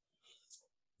sorry,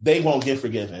 they won't get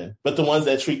forgiven. But the ones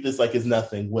that treat this like it's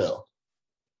nothing will.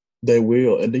 They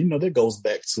will. And that goes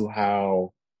back to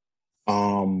how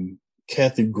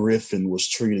Kathy Griffin was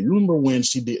treated. You remember when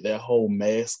she did that whole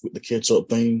mask with the ketchup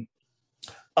thing?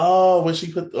 Oh, when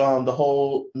she put the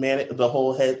whole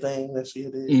head thing that she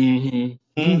did.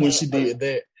 Mm-hmm. When she did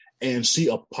that, and she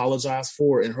apologized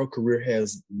for it, and her career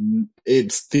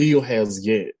still has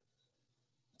yet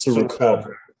to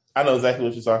recover. I know exactly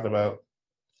what you're talking about.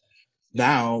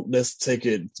 Now let's take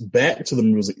it back to the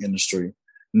music industry.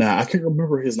 Now I can't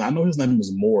remember his name. I know his name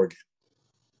is Morgan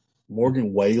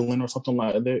Wallen or something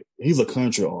like that. He's a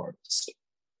country artist.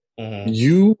 Mm-hmm.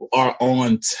 You are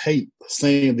on tape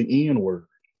saying the N-word.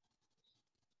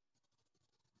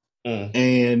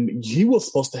 And he was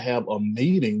supposed to have a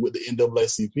meeting with the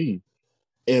NAACP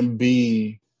and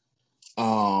be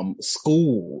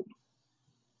schooled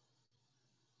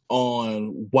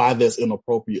on why that's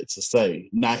inappropriate to say.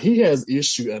 Now, he has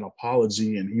issued an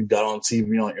apology, and he got on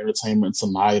TV on Entertainment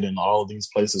Tonight and all these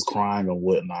places crying and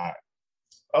whatnot.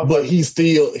 Oh, but he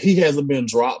hasn't been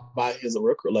dropped by his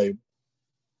record label.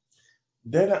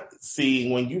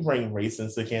 When you bring race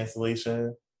into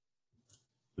cancellation,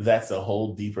 that's a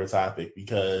whole deeper topic,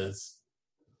 because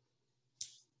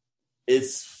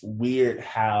it's weird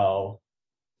how,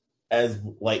 as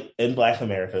like in Black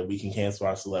America, we can cancel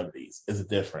our celebrities. It's a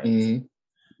difference.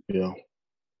 Mm-hmm. Yeah.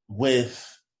 When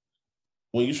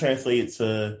you translate it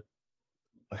to,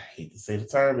 I hate to say the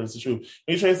term, but it's the truth.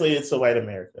 When you translate it to white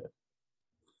America,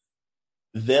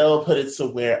 they'll put it to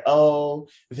where,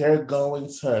 they're going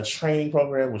to a training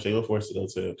program, which they were forced to go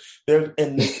to. They're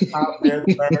in this time, they're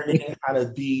learning how to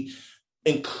be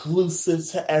inclusive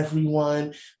to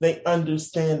everyone. They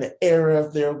understand the error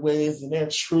of their ways, and they're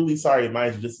truly sorry.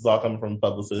 Mind you, this is all coming from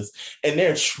publicists, and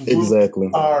they're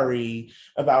truly sorry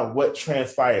about what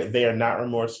transpired. They are not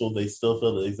remorseful. They still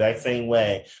feel the exact same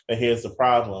way. But here's the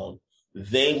problem: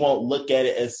 they won't look at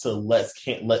it as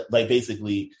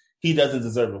basically, he doesn't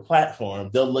deserve a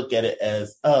platform. They'll look at it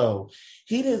as,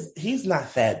 he's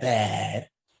not that bad.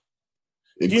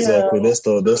 Exactly. That's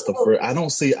the first. I don't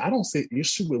see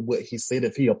issue with what he said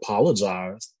if he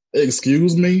apologized.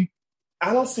 Excuse me?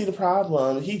 I don't see the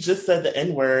problem. He just said the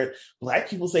N-word. Black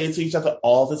people say it to each other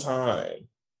all the time.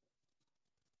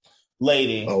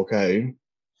 Lady. Okay.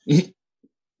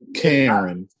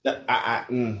 Karen.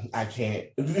 I can't.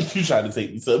 You trying to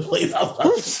take me to a place I was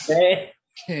about to say.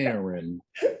 Karen.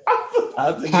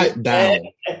 Pipe down,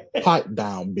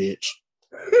 bitch.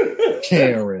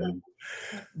 Karen.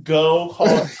 Go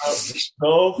call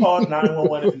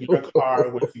 911 in your car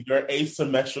with your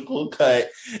asymmetrical cut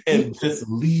and just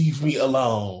leave me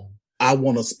alone. I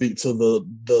want to speak to the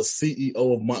CEO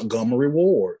of Montgomery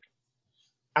Ward.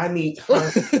 I need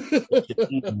her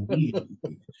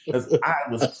because I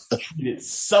was treated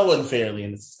so unfairly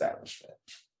in this establishment.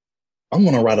 I'm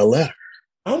going to write a letter.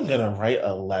 I'm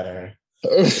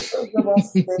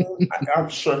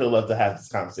sure he'll love to have this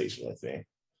conversation with me.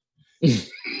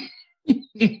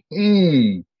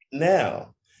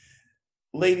 Now,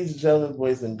 ladies and gentlemen,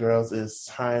 boys and girls, it's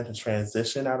time to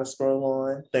transition out of Scroll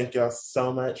On. Thank y'all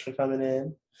so much for coming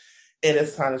in. And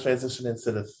it's time to transition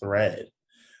into the thread.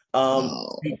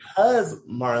 Oh. Because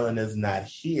Marlon is not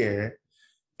here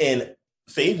and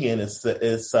Fabian is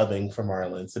subbing for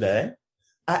Marlon today,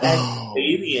 I asked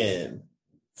Fabian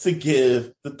to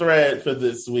give the thread for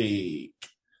this week.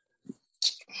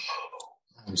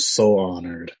 I'm so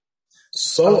honored.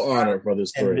 So honored for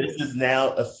this thread. And this is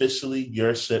now officially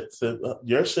your ship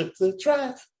to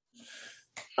drive.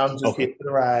 I'm just here for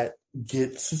the ride.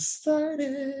 Get to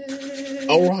started.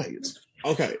 All right.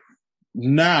 Okay.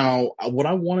 Now, what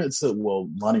I wanted to, well,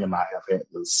 Lonnie and I have had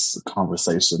this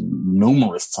conversation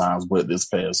numerous times, but this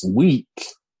past week,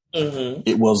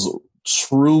 it was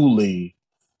truly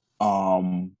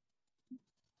eye-opening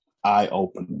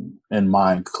and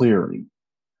mind-clearing.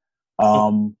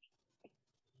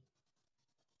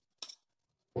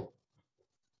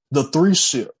 The three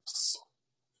ships,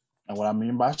 and what I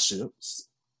mean by ships,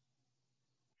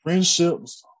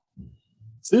 friendships,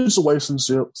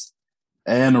 situationships,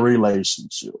 and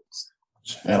relationships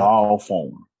in all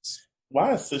forms.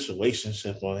 Why a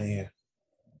situationship on here?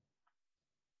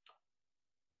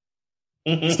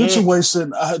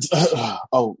 Situation. I'm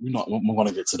going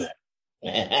to get to that.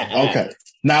 Okay.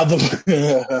 Now,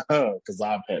 because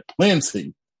I've had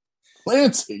plenty, I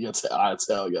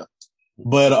tell you.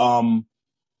 But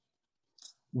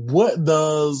what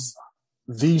does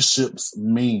these ships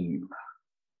mean?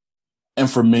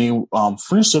 And for me,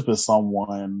 friendship is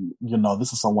someone,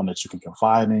 this is someone that you can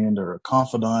confide in. They're a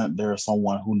confidant. They're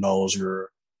someone who knows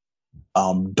your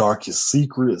darkest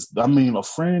secrets. I mean, a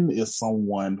friend is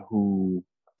someone who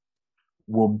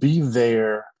will be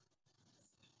there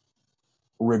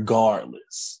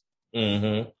regardless.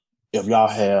 If y'all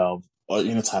have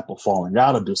any type of falling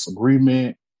out or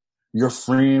disagreement, your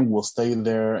friend will stay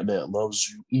there that loves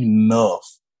you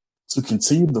enough to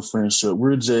continue the friendship.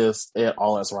 We're just at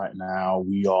all that's right now.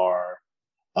 We are,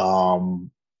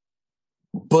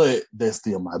 but that's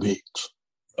still my bitch.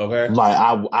 Okay. Like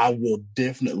I will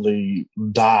definitely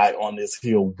die on this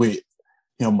hill with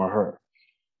him or her.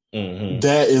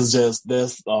 That's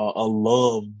a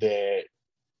love that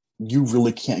you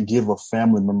really can't give a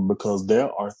family member, because there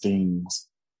are things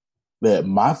that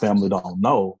my family don't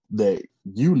know that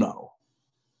you know.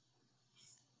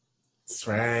 That's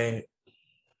right.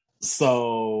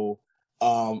 So,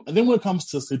 and then when it comes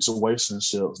to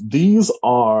situationships, these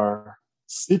are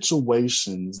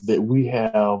situations that we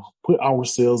have put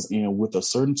ourselves in with a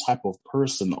certain type of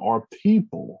person or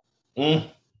people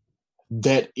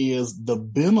that is the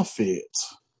benefit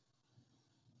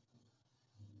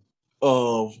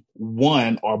of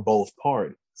one or both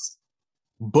parties.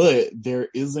 But there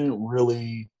isn't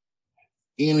really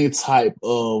any type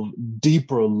of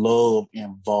deeper love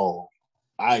involved.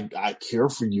 I care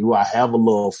for you. I have a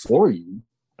love for you.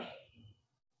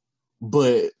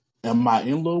 But am I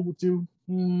in love with you?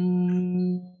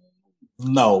 No.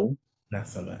 Not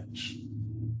so much.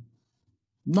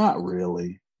 Not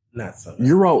really. Not so much.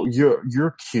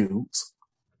 You're cute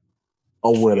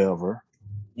or whatever.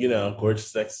 Gorgeous,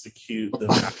 sexy, cute. The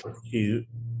mouth is cute.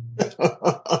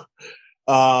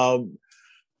 And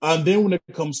then when it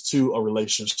comes to a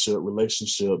relationship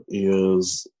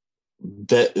is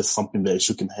something that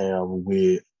you can have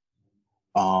with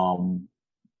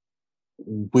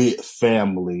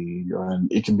family,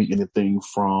 and it can be anything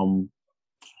from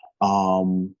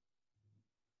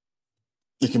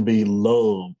it can be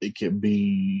love, it can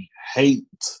be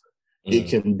hate, it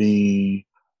can be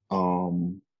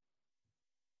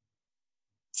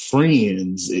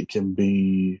friends, it can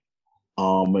be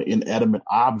an inanimate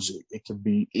object, it can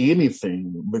be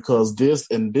anything, because this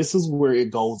is where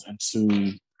it goes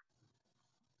into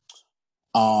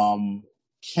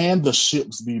can the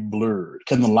ships be blurred?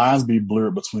 Can the lines be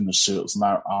blurred between the ships? And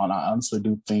I honestly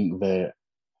do think that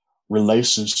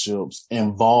relationships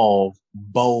involve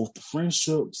both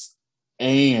friendships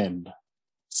and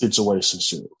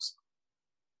situationships.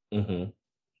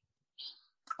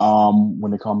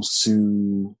 When it comes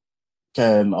to,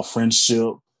 can a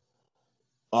friendship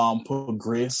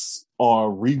progress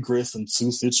or regress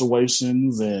into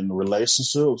situations and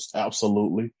relationships?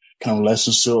 Absolutely. Can a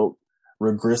relationship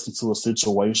regress into a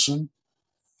situation?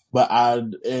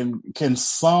 Can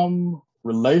some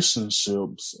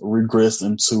relationships regress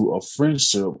into a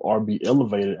friendship or be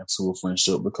elevated into a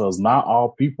friendship? Because not all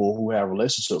people who have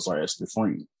relationships are actually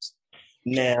friends.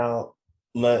 Now,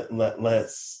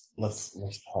 let's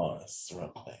pause real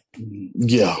quick.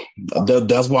 Yeah,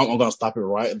 that's why I'm gonna stop it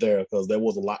right there, because there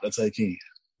was a lot to take in.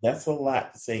 That's a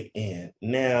lot to take in.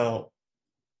 Now,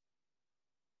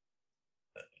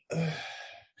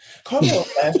 call me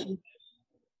old-fashioned,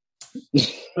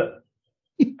 But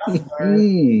I've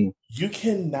learned you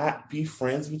cannot be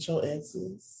friends with your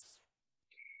exes.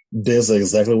 That's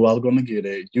exactly what I was going to get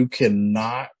at. You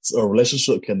cannot, a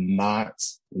relationship cannot,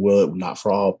 well, not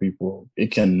for all people,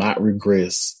 it cannot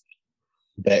regress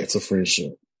back to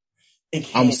friendship. It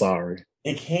can't. I'm sorry.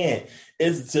 It can't.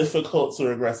 It's difficult to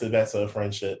regress it back to a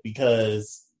friendship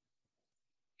because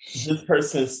this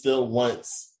person still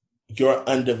wants your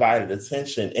undivided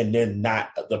attention and they're not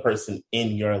the person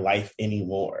in your life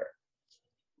anymore.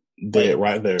 Dead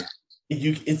right there.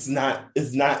 It's not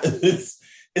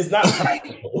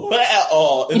practical at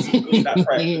all. It's really not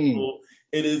practical.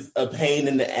 It is a pain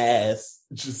in the ass.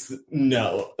 Just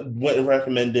no. Wouldn't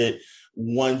recommend it.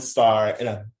 1 star and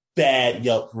a bad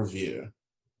Yelp review.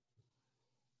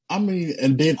 I mean,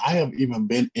 and then I have even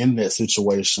been in that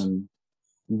situation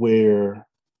where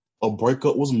a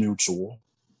breakup was mutual.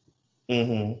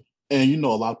 Mm-hmm. And, you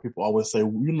know, a lot of people always say,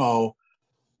 you know,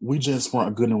 we just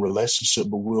weren't good in a relationship,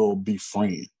 but we'll be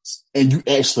friends. And you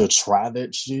actually try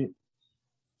that shit.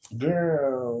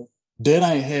 Girl. That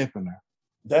ain't happening.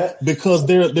 Because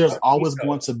there's always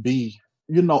going to be,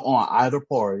 you know, on either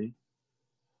party,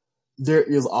 there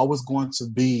is always going to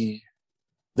be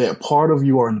that part of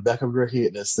you or in the back of your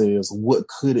head that says, what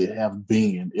could it have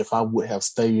been if I would have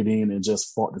stayed in and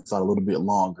just fought this out a little bit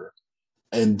longer?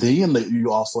 And then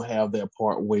you also have that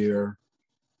part where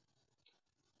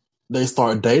they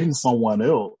start dating someone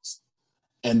else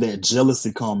and that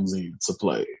jealousy comes into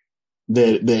play.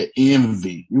 That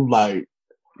envy. You like,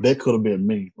 that could have been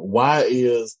me. Why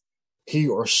is he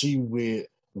or she with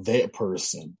that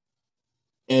person?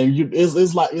 And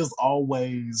it's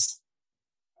always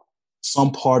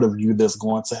some part of you that's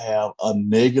going to have a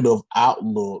negative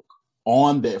outlook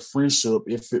on that friendship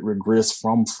if it regressed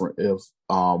from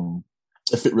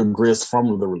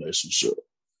the relationship.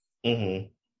 Mm-hmm.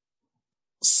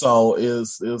 So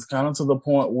it's kind of to the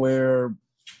point where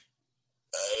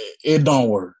it don't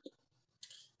work.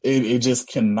 It just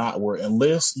cannot work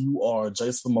unless you are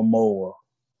Jason Momoa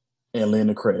and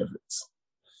Lenny Kravitz.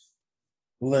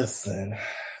 Listen,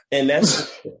 and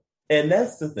that's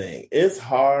the thing. It's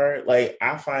hard. Like,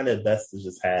 I find it best to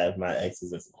just have my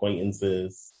exes as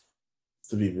acquaintances,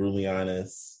 to be brutally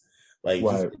honest. Like,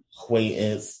 right. Just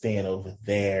acquaintance, stand over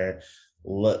there,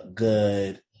 look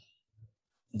good.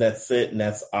 That's it, and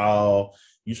that's all.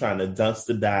 You trying to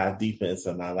dumpster dive deep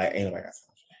into my life. Ain't nobody got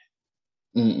time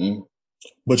for that. Mm-mm.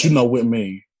 But you know, with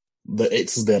me, the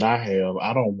exes that I have,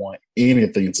 I don't want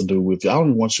anything to do with you. I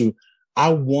don't want you. I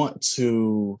want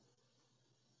to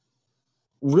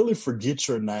really forget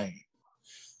your name.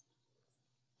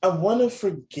 I want to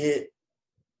forget.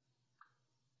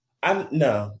 I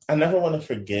never want to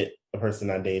forget a person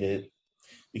I dated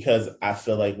because I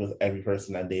feel like with every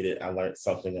person I dated, I learned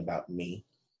something about me.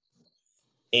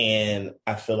 And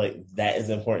I feel like that is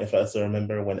important for us to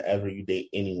remember. Whenever you date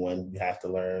anyone, you have to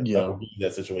learn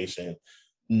that situation,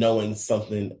 knowing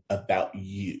something about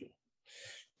you.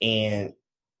 And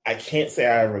I can't say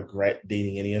I regret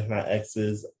dating any of my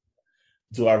exes.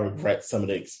 Do I regret some of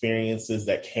the experiences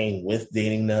that came with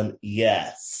dating them?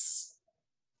 Yes.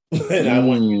 And I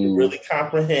want you to really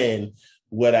comprehend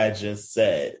what I just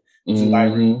said. Do I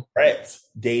regret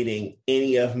dating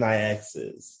any of my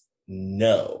exes?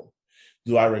 No.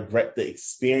 Do I regret the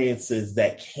experiences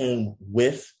that came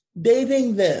with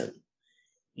dating them?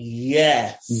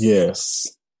 Yes. Yes.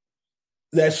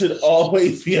 That should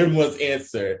always be everyone's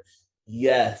answer.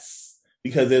 Yes.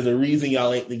 Because there's a reason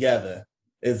y'all ain't together.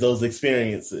 It's those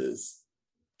experiences.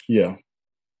 Yeah.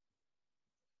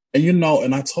 And you know,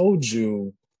 and I told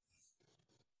you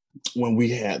when we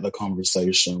had the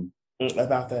conversation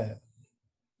about that.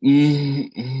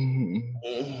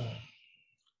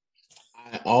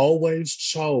 I always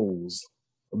chose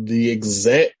the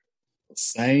exact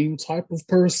same type of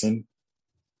person.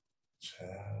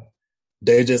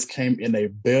 They just came in a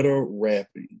better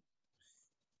wrapping.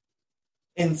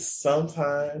 And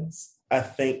sometimes I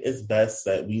think it's best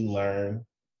that we learn,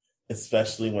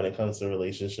 especially when it comes to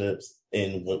relationships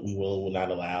and what we will and will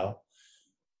not allow.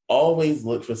 Always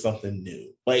look for something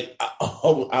new. Like,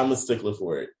 I'm a stickler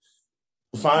for it.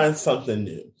 Find something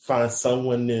new. Find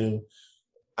someone new.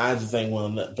 I just ain't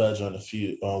want to budge on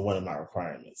one of my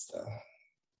requirements, though.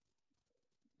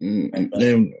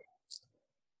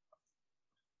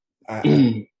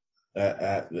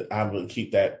 I would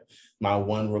keep that, my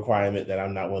one requirement that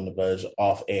I'm not willing to budge,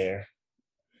 off air.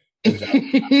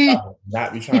 I will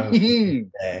not be trying to do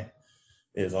that.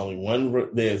 There's only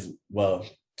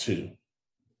two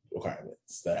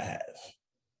requirements that I have.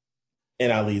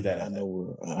 And I'll leave that at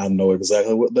that. I know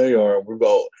exactly what they are. We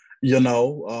go,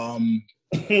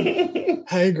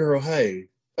 hey girl, hey,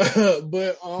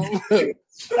 But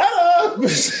Shut up.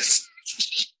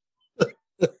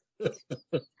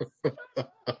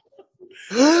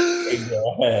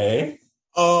 Hey.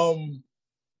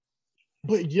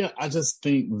 But yeah, I just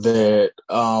think that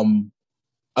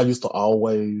I used to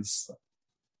always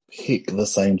pick the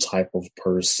same type of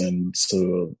person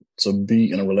to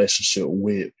be in a relationship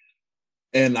with.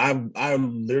 And I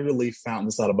literally found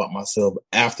this out about myself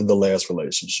after the last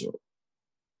relationship.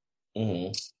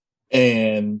 Mm-hmm.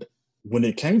 And when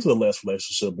it came to the last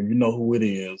relationship, and you know who it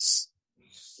is,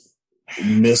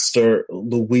 Mr.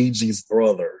 Luigi's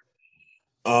brother.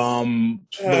 But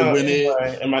when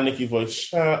anyway, in my Nikki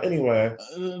voice, anyway.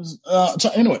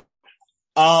 Anyway,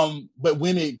 but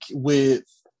when it with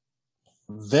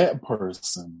that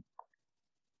person,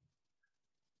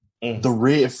 the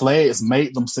red flags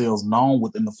made themselves known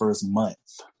within the first month.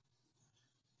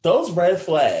 Those red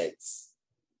flags.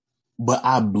 But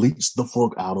I bleached the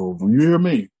fuck out of them. You hear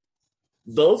me?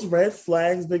 Those red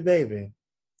flags, big baby.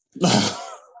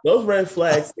 Those red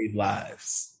flags save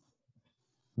lives.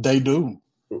 They do.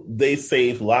 They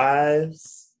save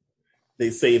lives. They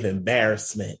save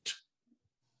embarrassment.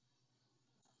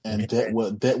 And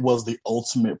that was the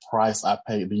ultimate price I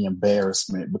paid, the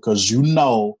embarrassment, because you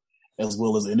know as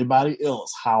well as anybody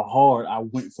else how hard I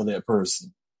went for that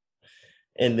person.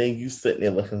 And then you sitting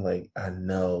there looking like, I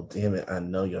know, damn it, I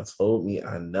know y'all told me,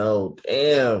 I know,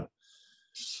 damn.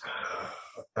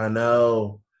 I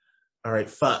know. All right,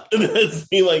 fuck.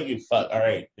 It's me like you fuck. All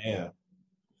right, damn.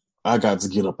 I got to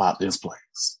get up out this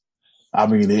place. I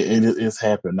mean, it's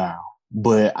happened now.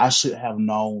 But I should have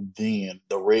known then.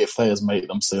 The red flags made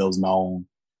themselves known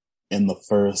in the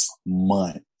first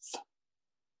month.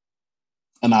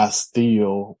 And I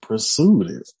still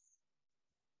pursued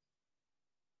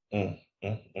it.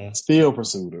 Still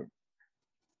pursued it.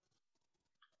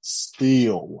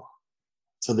 Still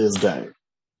to this day.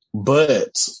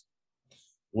 But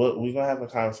we're going to have a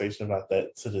conversation about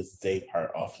that to this day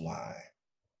part offline.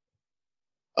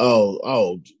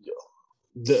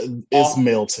 It's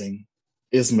melting.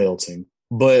 It's melting.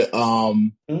 But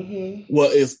well,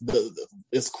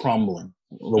 it's crumbling.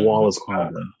 The wall is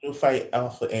crumbling. We'll fight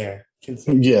off the air.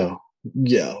 Yeah.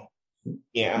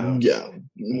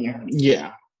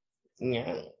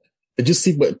 Did you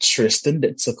see what Tristan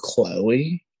did to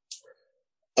Chloe?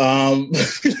 I'm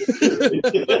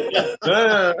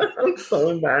so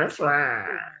embarrassed.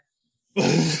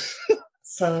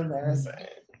 So embarrassing.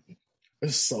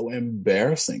 It's so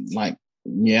embarrassing. Like,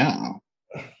 yeah.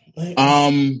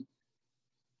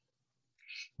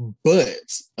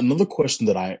 But another question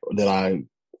that I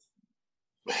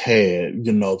had,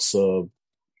 to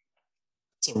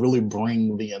really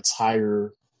bring the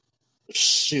entire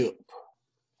ship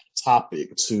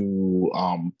topic to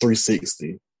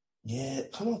 360. Yeah,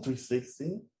 come on,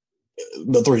 360.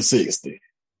 The 360,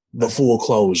 the full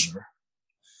closure.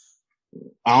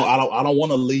 I don't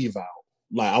want to leave out.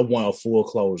 Like, I want a full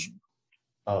closure.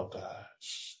 Oh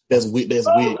gosh, there's weird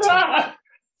talk.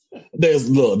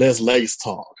 There's lace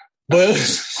talk, but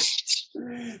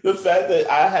the fact that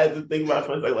I had to think about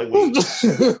first, like, wait.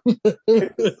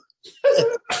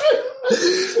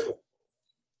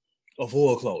 A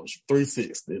full closure,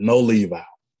 360, no leave out.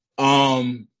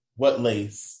 What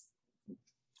lace?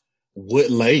 What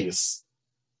lace?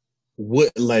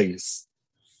 What lace?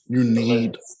 You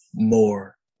need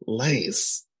more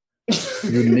lace.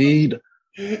 You need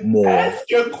more Ask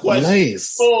your question.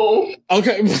 Lace. Oh.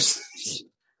 Okay.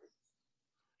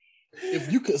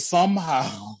 If you could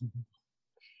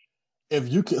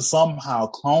somehow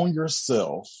clone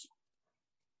yourself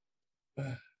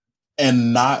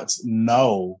and not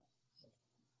know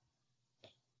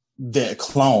that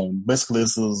clone, basically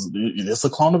it's a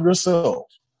clone of yourself,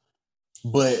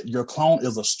 but your clone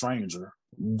is a stranger,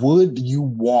 would you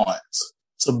want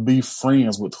to be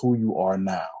friends with who you are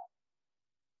now?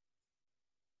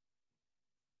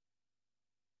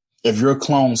 If your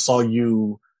clone saw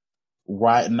you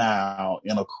right now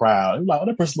in a crowd, you're like, oh,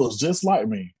 that person looks just like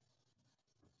me.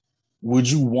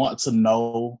 Would you want to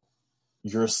know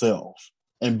yourself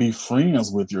and be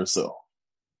friends with yourself?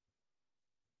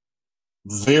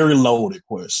 Very loaded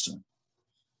question.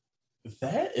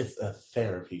 That is a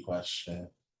therapy question.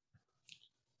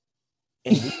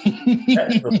 And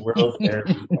that's a real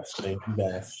therapy question, you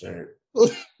bastard.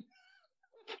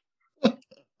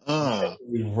 A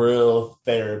real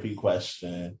therapy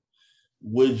question.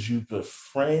 Would you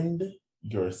befriend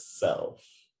yourself?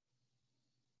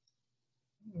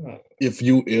 If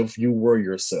you were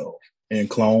yourself in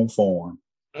clone form.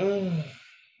 I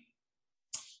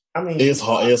mean, it's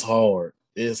hard. It's hard.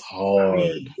 I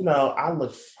mean, I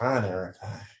look fine every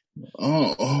time.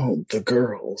 Oh, the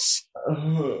girls.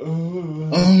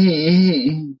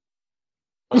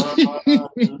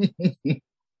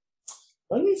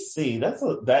 Let me see.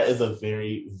 That is a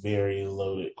very, very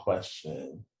loaded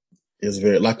question. It's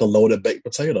very like a loaded baked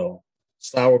potato,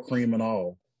 sour cream and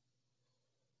all.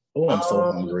 Oh, I'm so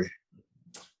Um, hungry.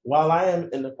 while I am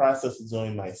in the process of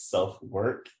doing my self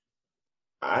work,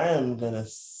 I am gonna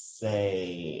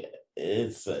say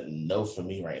it's a no for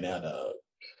me right now, dog.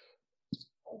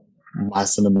 My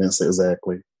sentiments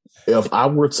exactly. If I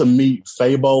were to meet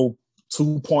Fabo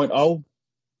 2.0,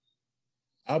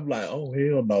 I'm like, oh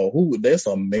hell no, who? That's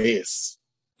a mess.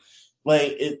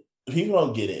 Like people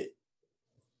don't get it.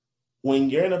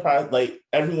 When you're in a process, like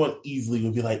everyone easily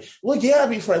would be like, "Well, yeah, I'd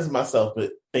be friends with myself,"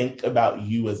 but think about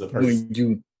you as a person. When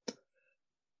you,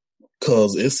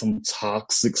 cause it's some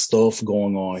toxic stuff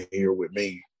going on here with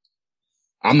me.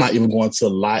 I'm not even going to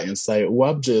lie and say,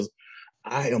 well,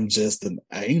 I am just an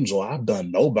angel. I've done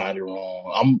nobody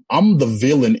wrong. I'm the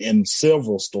villain in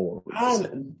several stories.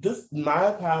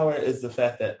 My power is the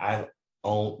fact that I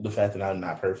own the fact that I'm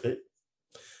not perfect.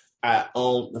 I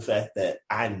own the fact that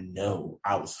I know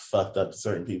I was fucked up to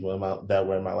certain people that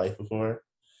were in my life before.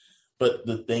 But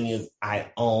the thing is,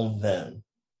 I own them.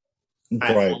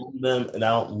 I Right. own them, and I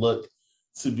don't look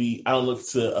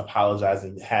to apologize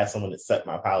and have someone accept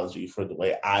my apology for the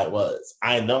way I was.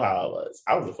 I know how I was.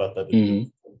 I was a fucked up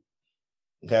individual.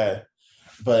 Okay.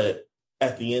 But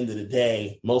at the end of the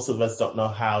day, most of us don't know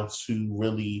how to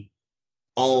really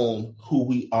own who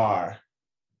we are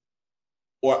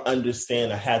or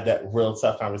understand or have that real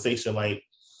tough conversation. Like,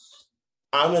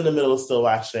 I'm in the middle of still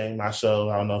watching my show.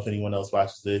 I don't know if anyone else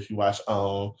watches it. If you watch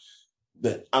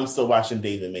I'm still watching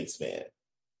David Makes Man.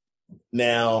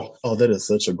 Now, Oh, that is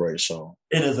such a great show.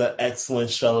 it is an excellent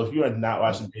show. If you are not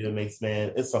watching David Makes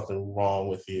Man, it's something wrong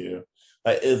with you.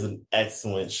 Like, it is an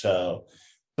excellent show.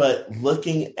 But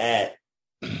looking at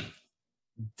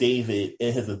David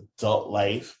in his adult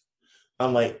life,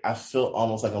 I'm like, I feel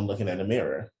almost like I'm looking at a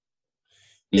mirror.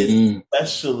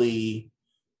 Especially,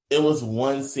 it was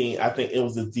one scene, I think it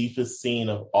was the deepest scene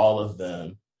of all of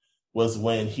them, was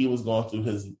when he was going through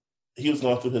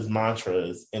his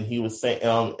mantras, and he was saying,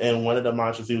 and one of the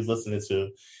mantras he was listening to,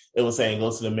 it was saying,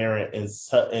 go to the mirror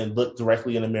and look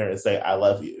directly in the mirror and say, I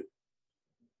love you.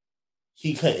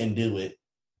 He couldn't do it.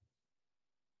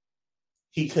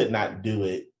 He could not do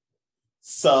it.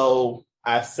 So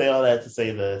I say all that to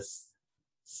say this.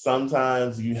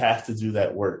 Sometimes you have to do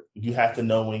that work. You have to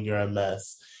know when you're a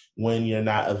mess, when you're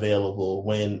not available,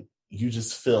 when you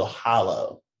just feel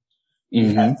hollow.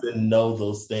 You have to know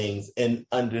those things and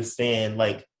understand,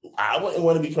 like, I wouldn't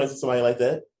want to be friends with somebody like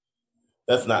that.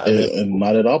 That's not available. And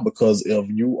not at all, because if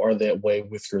you are that way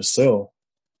with yourself,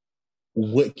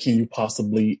 what can you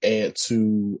possibly add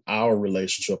to our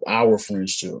relationship, our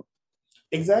friendship?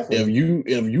 Exactly. If you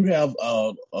have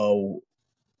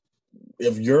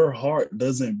if your heart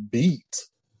doesn't beat,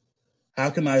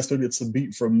 how can I expect it to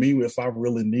beat for me if I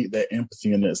really need that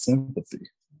empathy and that sympathy?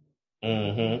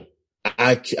 Mm-hmm.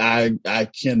 I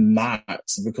cannot,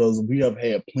 because we have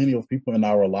had plenty of people in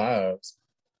our lives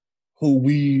who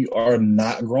we are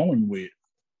not growing with.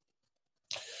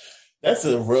 That's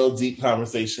a real deep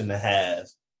conversation to have.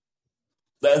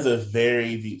 That's a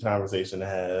very deep conversation to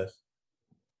have.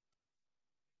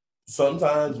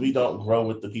 Sometimes we don't grow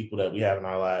with the people that we have in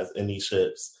our lives in these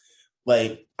ships.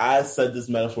 Like, I said this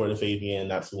metaphor to Fabian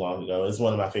not too long ago. It's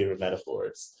one of my favorite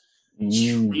metaphors.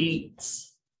 Treat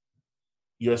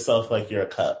yourself like you're a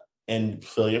cup and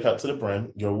fill your cup to the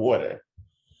brim, your water.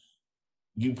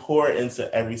 You pour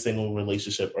into every single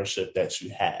relationship or ship that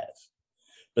you have.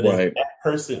 But if that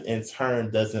person in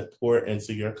turn doesn't pour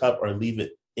into your cup or leave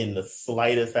it in the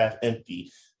slightest half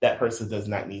empty, that person does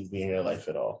not need to be in your life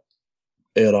at all.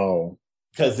 At all.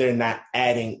 Because they're not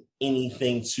adding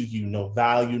anything to you, no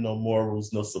value, no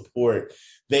morals, no support.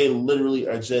 They literally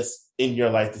are just in your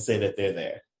life to say that they're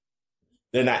there.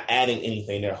 They're not adding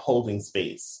anything. They're holding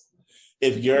space.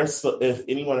 If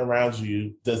anyone around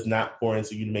you does not pour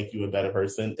into you to make you a better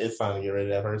person, it's time to get rid of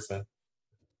that person.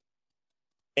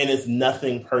 And it's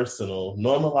nothing personal.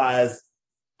 Normalize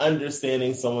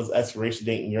understanding someone's expiration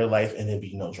date in your life, and it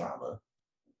be no drama.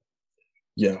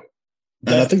 Yeah.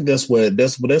 And I think that's what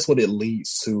it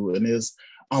leads to. And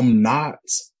I'm not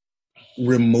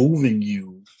removing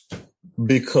you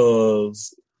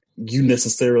because you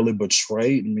necessarily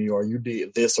betrayed me or you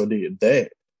did this or did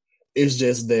that. It's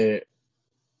just that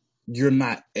you're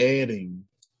not adding,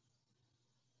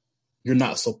 you're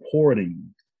not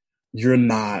supporting, you're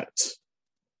not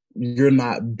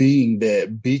being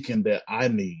that beacon that I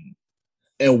need.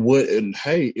 And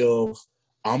hey, if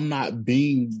I'm not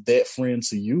being that friend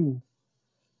to you,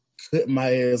 cut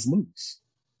my ass loose.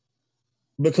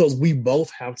 because we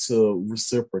both have to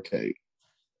reciprocate.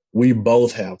 We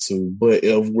both have to. But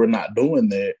if we're not doing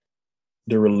that,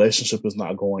 the relationship is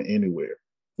not going anywhere.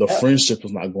 The friendship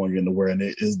is not going anywhere. And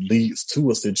it leads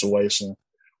to a situation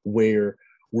where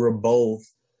we're both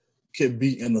can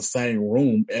be in the same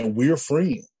room and we're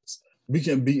friends. We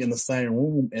can be in the same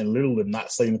room and literally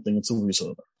not say anything to each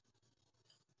other.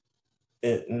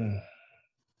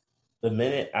 The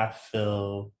minute I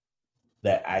feel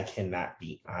that I cannot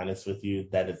be honest with you,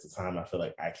 that is the time I feel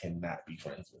like I cannot be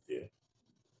friends with you.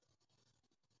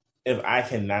 If I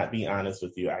cannot be honest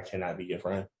with you, I cannot be your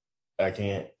friend. I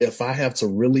can't. If I have to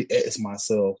really ask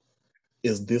myself,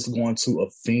 is this going to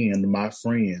offend my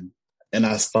friend? And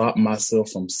I stop myself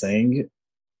from saying it,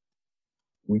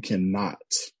 we cannot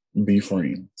be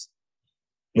friends.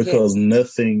 Because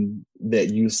nothing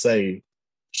that you say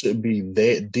should be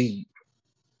that deep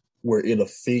where it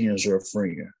offends your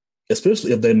friend,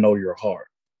 especially if they know your heart.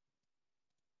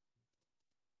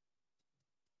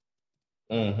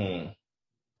 Mm-hmm.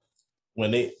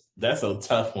 That's a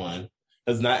tough one,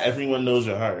 because not everyone knows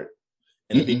your heart.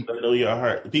 And the people that know your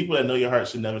heart, the people that know your heart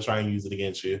should never try and use it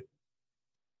against you.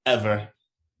 Ever.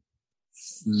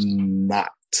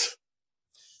 Not.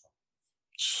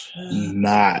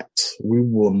 We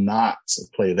will not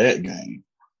play that game.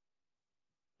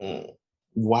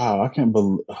 Wow, I can't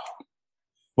believe.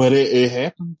 But it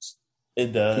happens.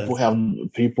 It does.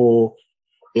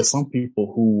 It's some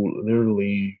people who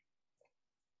literally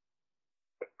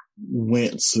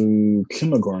went to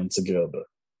kindergarten together.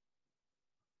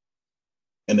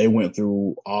 And they went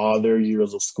through all their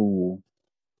years of school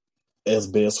as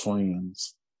best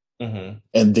friends. Mm-hmm.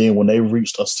 And then when they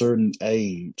reached a certain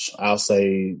age, I'll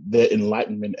say their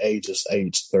enlightenment age is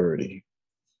age 30.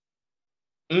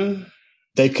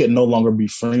 They could no longer be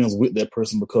friends with that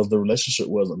person because the relationship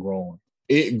wasn't growing.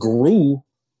 It grew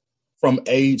from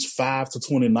age 5 to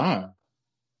 29.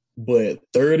 But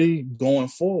 30 going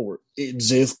forward, it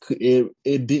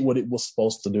did what it was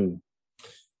supposed to do.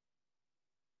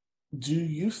 Do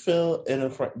you feel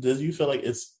like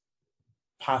it's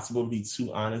possible to be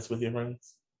too honest with your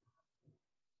friends?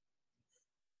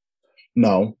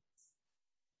 No.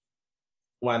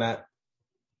 Why not?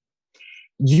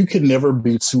 You can never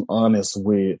be too honest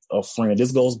with a friend.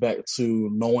 This goes back to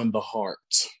knowing the heart.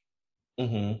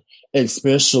 Mm-hmm.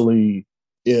 Especially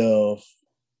if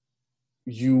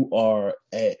you are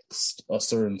asked a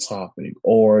certain topic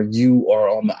or you are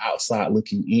on the outside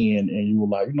looking in and you were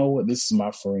like, you know what, this is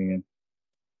my friend.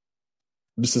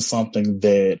 This is something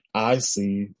that I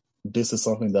see. This is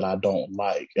something that I don't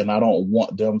like. And I don't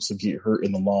want them to get hurt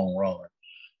in the long run.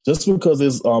 Just because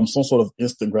it's some sort of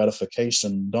instant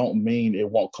gratification don't mean it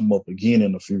won't come up again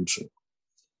in the future.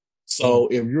 So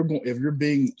if you're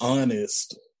being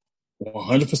honest,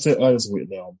 100% honest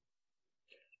with them,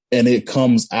 and it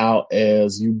comes out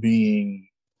as you being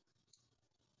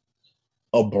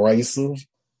abrasive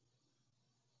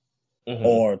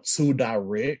or too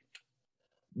direct,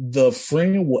 the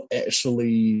friend will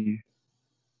actually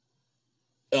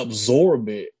absorb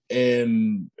it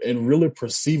and really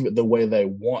perceive it the way they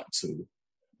want to.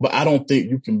 But I don't think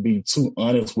you can be too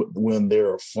honest with when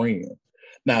they're a friend.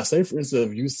 Now, say for instance,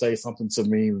 if you say something to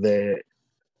me that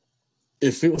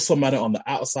if it was somebody on the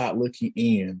outside looking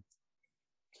in,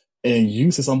 and you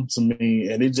say something to me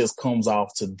and it just comes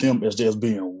off to them as just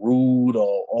being rude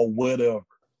or whatever.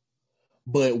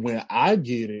 But when I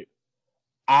get it,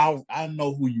 I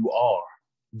know who you are.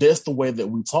 That's the way that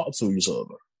we talk to each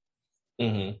other.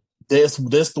 Mm-hmm. That's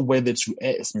the way that you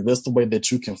ask me. That's the way that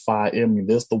you confide in me.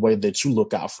 That's the way that you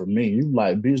look out for me. You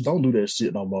like, bitch, don't do that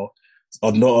shit no more.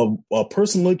 A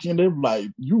person looking there like,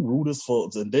 you rude as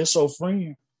fuck, and that's your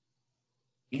friend.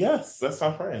 Yes, that's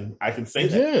my friend. I can say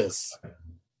that. Yes.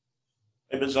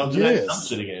 Hey, bitch, don't do that dumb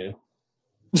shit again.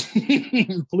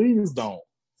 Please don't.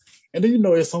 And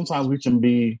then, sometimes we can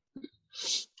be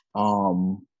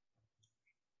in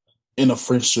a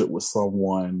friendship with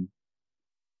someone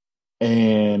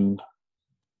and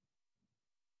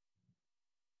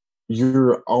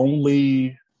your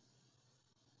only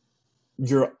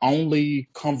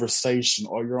conversation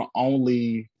or your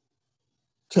only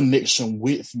connection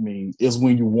with me is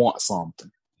when you want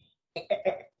something.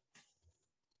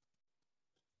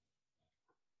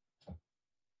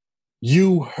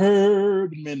 You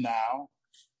heard me now.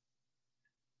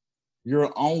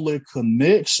 Your only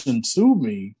connection to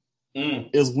me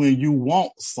is when you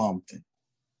want something.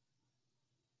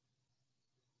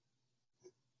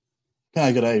 Can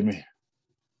I get an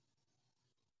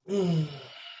amen?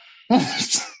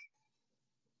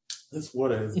 This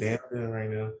water is damn good right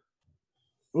now.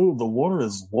 Ooh, the water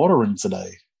is watering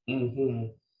today.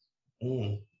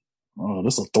 Mm-hmm. Oh,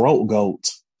 this a throat goat.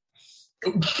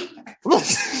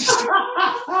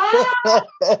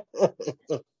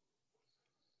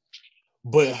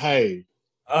 But hey,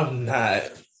 I'm not.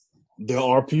 there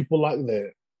are people like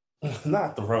that.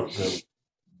 Not the rope goat.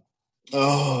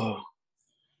 Oh,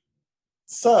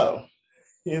 So,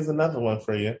 here's another one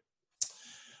for you.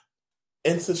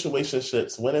 In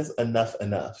situationships, when is enough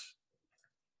enough?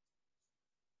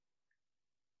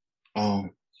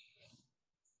 Come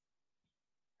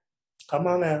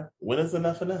on now. When is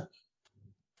enough enough?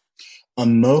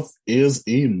 enough is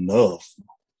enough.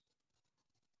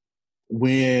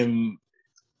 When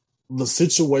the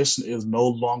situation is no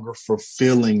longer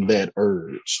fulfilling that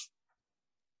urge.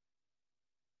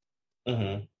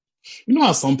 Mm-hmm. You know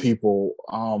how some people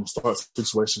start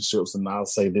situationships, and I'll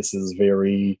say this is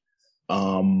very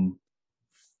friends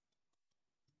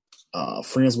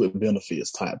with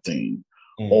benefits type thing,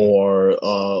 or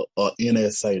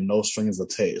NSA, no strings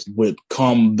attached, would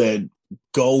come that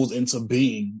goes into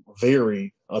being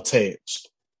very attached.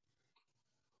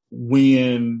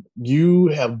 When you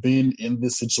have been in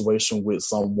this situation with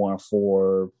someone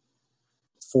for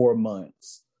 4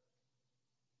 months,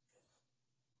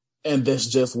 and that's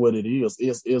just what it is.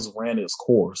 It's ran its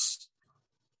course.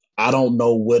 I don't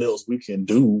know what else we can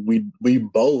do. We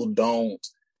both don't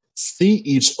see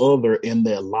each other in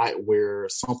that light where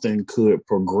something could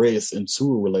progress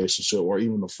into a relationship or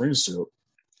even a friendship.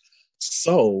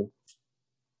 So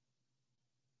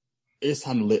it's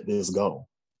time to let this go.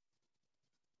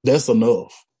 That's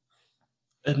enough.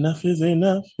 Enough is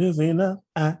enough is enough.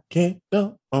 I can't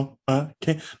go on. I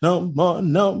can't no more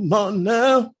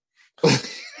now.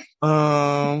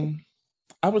 I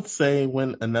would say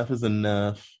when enough is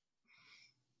enough,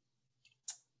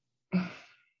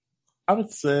 I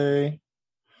would say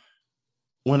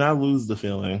when I lose the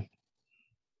feeling.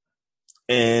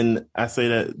 And I say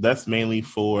that that's mainly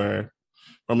for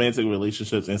romantic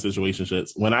relationships and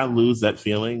situationships. When I lose that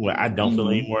feeling, when I don't feel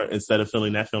anymore, instead of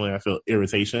feeling that feeling, I feel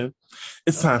irritation.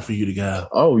 It's time for you to go.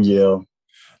 Oh yeah.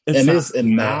 It's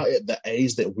now at the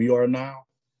age that we are now,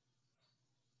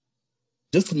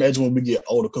 just imagine when we get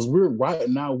older, because we're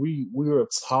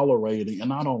tolerating,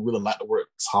 and I don't really like the word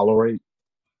tolerate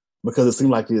because it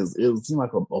seemed like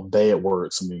a bad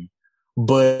word to me.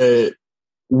 But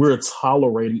we're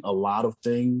tolerating a lot of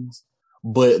things,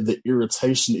 but the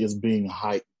irritation is being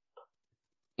heightened.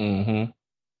 Mm-hmm.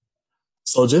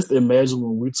 So just imagine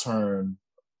when we turn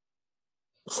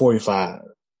 45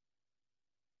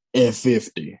 and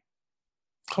 50.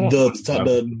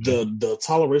 The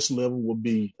toleration level will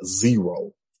be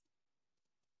 0.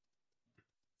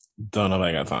 Don't know if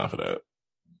I got time for that.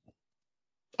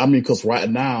 I mean, because right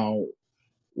now,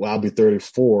 I'll be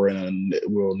 34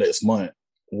 next month.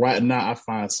 Right now, I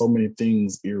find so many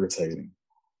things irritating.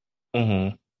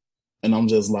 Mm-hmm. And I'm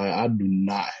just like, I do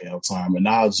not have time. And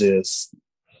I'll just,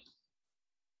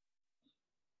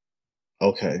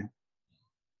 okay.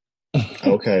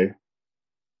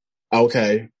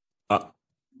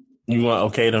 You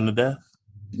want okayed on the death?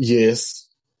 Yes.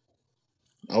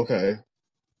 Okay.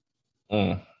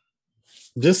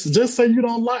 Just say you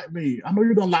don't like me. I know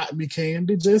you don't like me,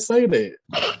 Candy. Just say that.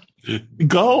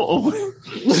 Go.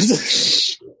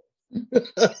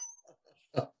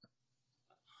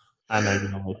 I know you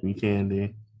don't like me,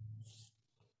 Candy.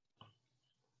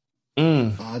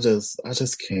 I just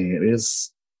can't.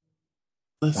 It's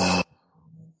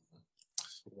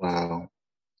wow.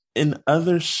 In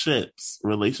other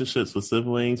relationships with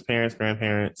siblings, parents,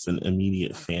 grandparents, and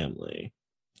immediate family.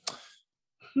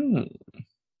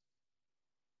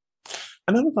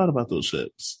 I never thought about those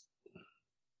ships.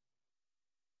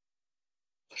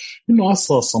 You know, I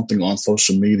saw something on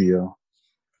social media.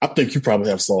 I think you probably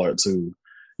have saw it too.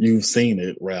 You've seen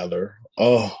it, rather.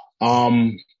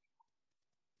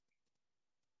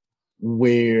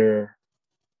 Where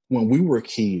when we were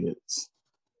kids,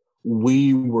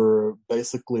 we were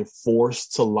basically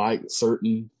forced to like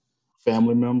certain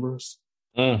family members.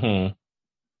 Mm-hmm.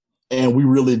 And we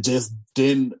really just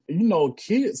didn't,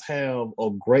 kids have a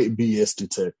great BS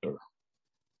detector.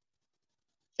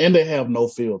 And they have no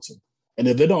filter. And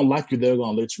if they don't like you, they're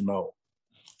going to let you know.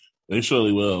 They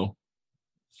surely will.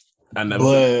 I never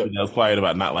was quiet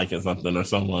about not liking something or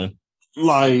someone.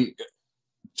 Like,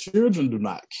 children do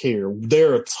not care.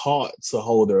 They're taught to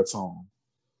hold their tongue.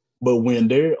 But when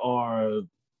they are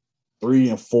 3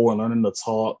 and 4 and learning to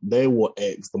talk, they will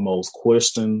ask the most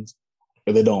questions.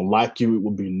 If they don't like you, it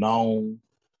will be known.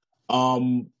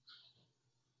 But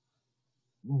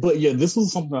yeah, this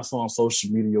was something I saw on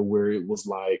social media where it was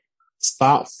like,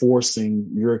 stop forcing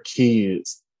your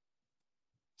kids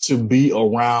to be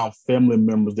around family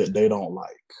members that they don't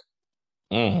like.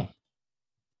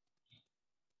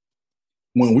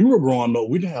 When we were growing up,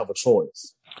 we didn't have a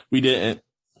choice. We didn't.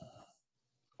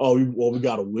 Oh, we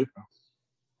got a whipping.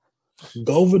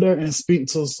 Go over there and speak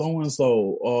to so and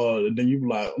so. Then you be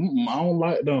like, I don't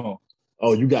like them.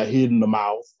 Oh, you got hit in the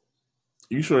mouth.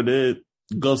 You sure did.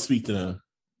 Go speak to them.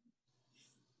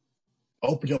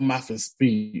 Open your mouth and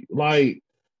speak. Like,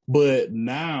 but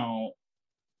now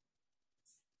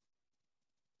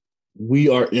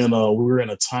we're in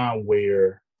a time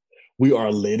where we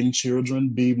are letting children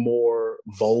be more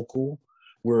vocal.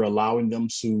 We're allowing them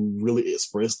to really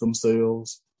express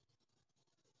themselves.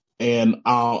 And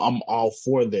I'm all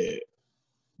for that.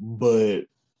 But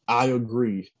I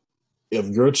agree. If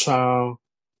your child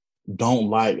don't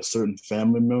like certain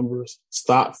family members,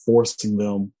 stop forcing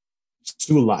them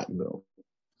to like them.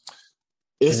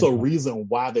 It's a reason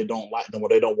why they don't like them or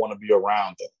they don't want to be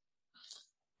around them.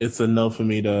 It's a no for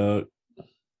me, dog.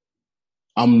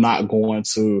 I'm not going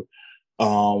to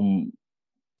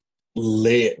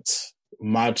let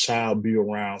my child be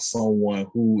around someone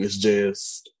who is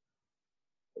just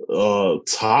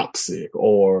toxic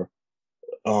or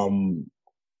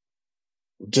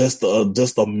just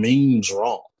a mean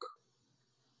drunk.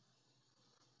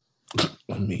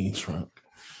 A mean drunk.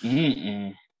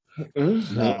 Mm-mm.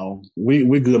 No,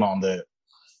 we're good on that.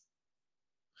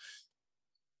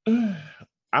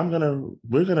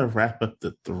 We're gonna wrap up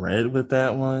the thread with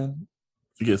that one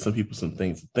to give some people some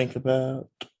things to think about.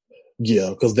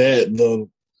 Yeah, because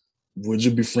would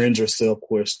you befriend yourself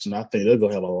question, I think they're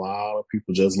gonna have a lot of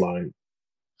people just like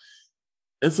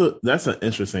that's an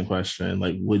interesting question.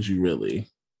 Like, would you really?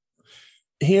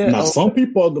 Now some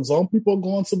people are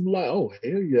going to be like, oh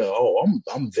hell yeah, oh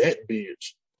I'm that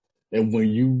bitch. And when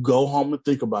you go home and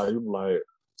think about it, you're like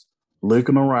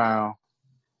looking around.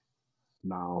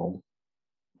 No,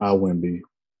 I wouldn't be.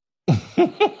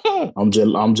 I'm just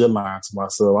lying to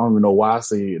myself. I don't even know why I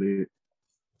said it.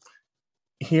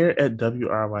 Here at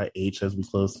WRYH, as we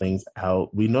close things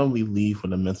out, we normally leave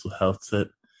with a mental health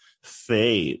tip.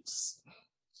 Faves,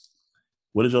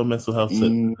 what is your mental health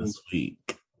tip this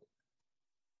week?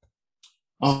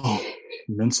 Oh,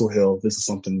 mental health. This is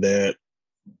something that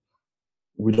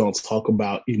we don't talk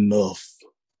about enough.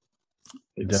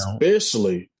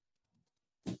 Especially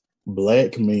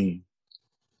Black men.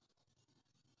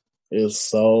 It's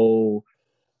so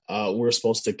we're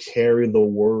supposed to carry the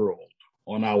world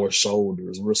on our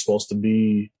shoulders. We're supposed to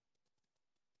be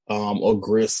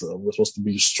aggressive. We're supposed to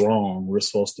be strong. We're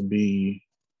supposed to be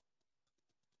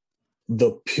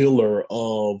the pillar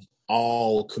of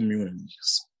all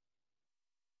communities.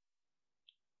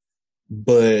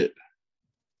 But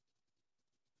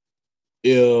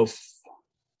if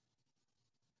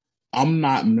I'm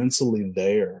not mentally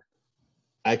there,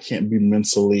 I can't be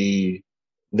mentally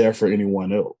there for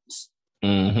anyone else.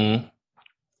 Mm-hmm.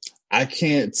 I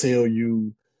can't tell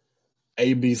you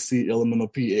ABC, elemental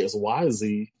P, X, Y,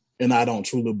 Z, and I don't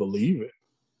truly believe it.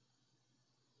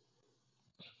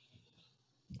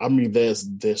 I mean, that's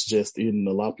just it. And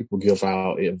a lot of people give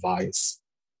out advice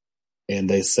and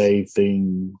they say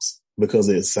things because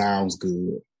it sounds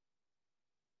good.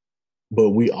 But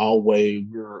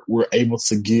we're able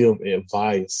to give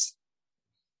advice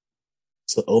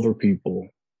to other people,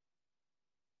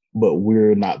 but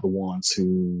we're not the ones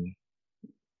who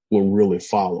will really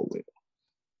follow it.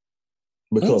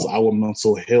 Because our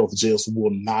mental health just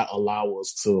will not allow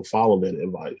us to follow that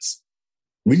advice.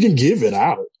 We can give it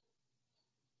out,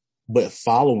 but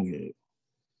following it,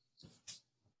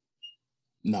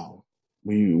 no,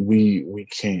 we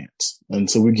can't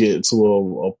until we get to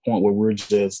a point where we're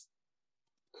just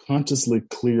consciously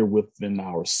clear within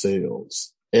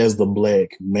ourselves as the Black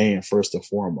man first and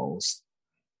foremost.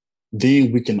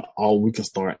 Then we can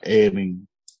start adding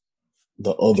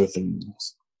the other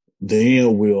things.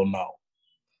 Then we'll know.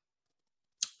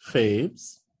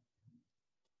 Fabes,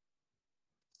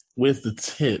 where's the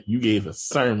tip? You gave a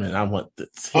sermon. I want the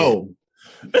tip.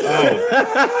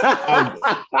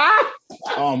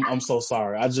 I'm so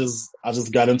sorry. I just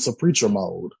got into preacher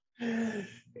mode.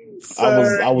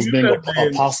 Sir, I was being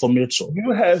Apostle Mitchell.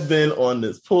 You have been on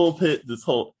this pulpit this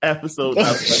whole episode.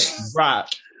 I was like, rock.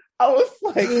 I was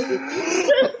like,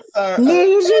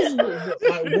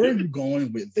 where are you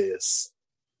going with this?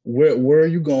 Where are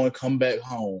you going? Come back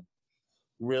home.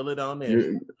 Reel it on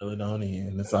in. Reel it on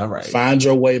in. It's all right. Find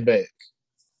your way back.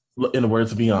 In the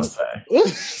words of Beyonce.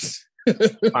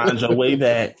 Find your way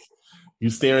back. You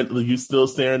still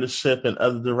steering the ship in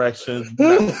other directions.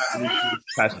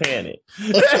 Titanic.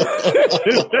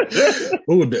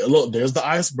 Ooh, look, there's the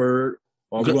iceberg.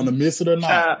 Are we going to miss it or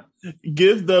not?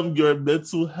 Give them your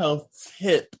mental health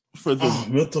tip for the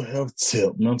mental health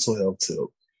tip.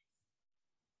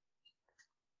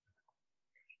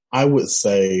 I would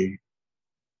say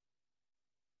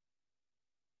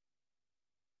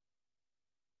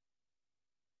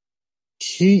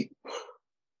keep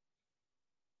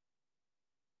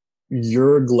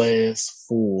your glass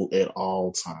full at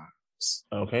all times.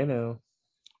 Okay, now.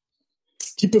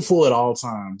 Keep it full at all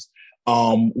times.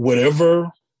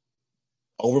 Whatever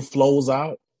overflows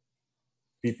out,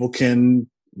 people can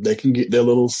get their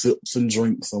little sips and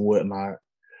drinks and whatnot.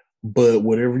 But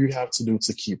whatever you have to do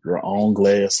to keep your own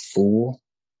glass full,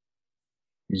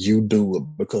 you do it,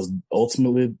 because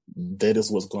ultimately that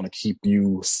is what's going to keep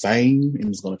you sane and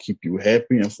it's going to keep you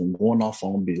happy and from going off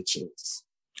on bitches.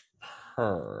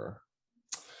 Her.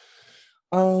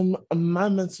 My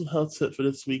mental health tip for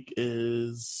this week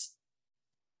is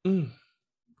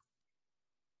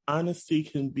honesty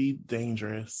can be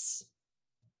dangerous.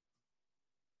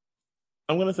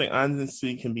 I'm going to say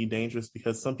honesty can be dangerous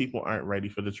because some people aren't ready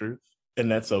for the truth,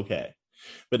 and that's okay.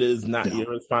 But it is not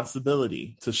your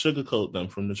responsibility to sugarcoat them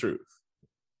from the truth.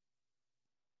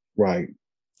 Right.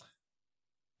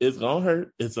 It's going to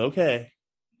hurt. It's okay.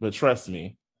 But trust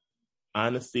me,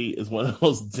 honesty is one of the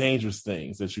most dangerous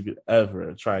things that you could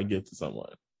ever try and give to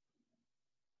someone.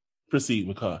 Proceed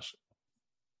with caution.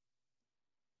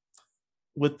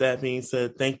 With that being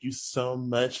said, thank you so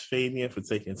much, Fabian, for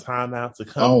taking time out to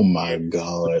come. Oh my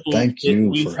God. Thank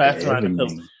you for having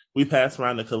me. We passed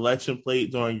around the collection plate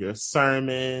during your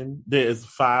sermon. There is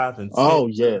 5 and 10. Oh,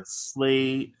 yes.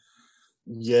 Plate.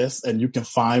 Yes, and you can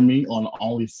find me on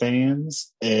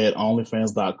OnlyFans at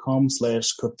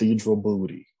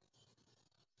onlyfans.com/cathedralbooty.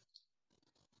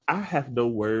 I have no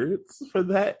words for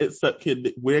that except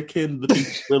where can the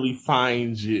people really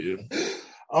find you?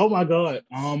 Oh my God.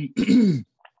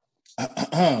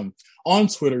 On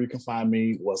Twitter, you can find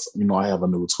me. I have a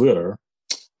new Twitter.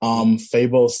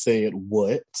 Fabo said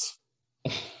what?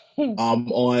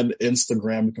 On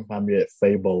Instagram, you can find me at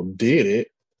Fabo did it.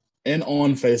 And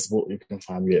on Facebook, you can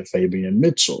find me at Fabian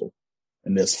Mitchell.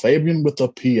 And that's Fabian with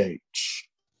a PH.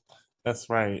 That's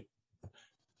right.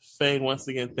 Faye, once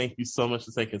again, thank you so much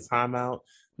for taking time out.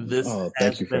 This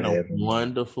has been a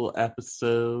wonderful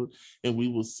episode, and we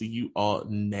will see you all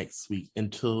next week.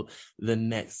 Until the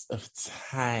next of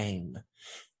time.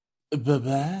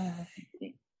 Bye-bye.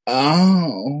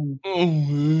 Oh.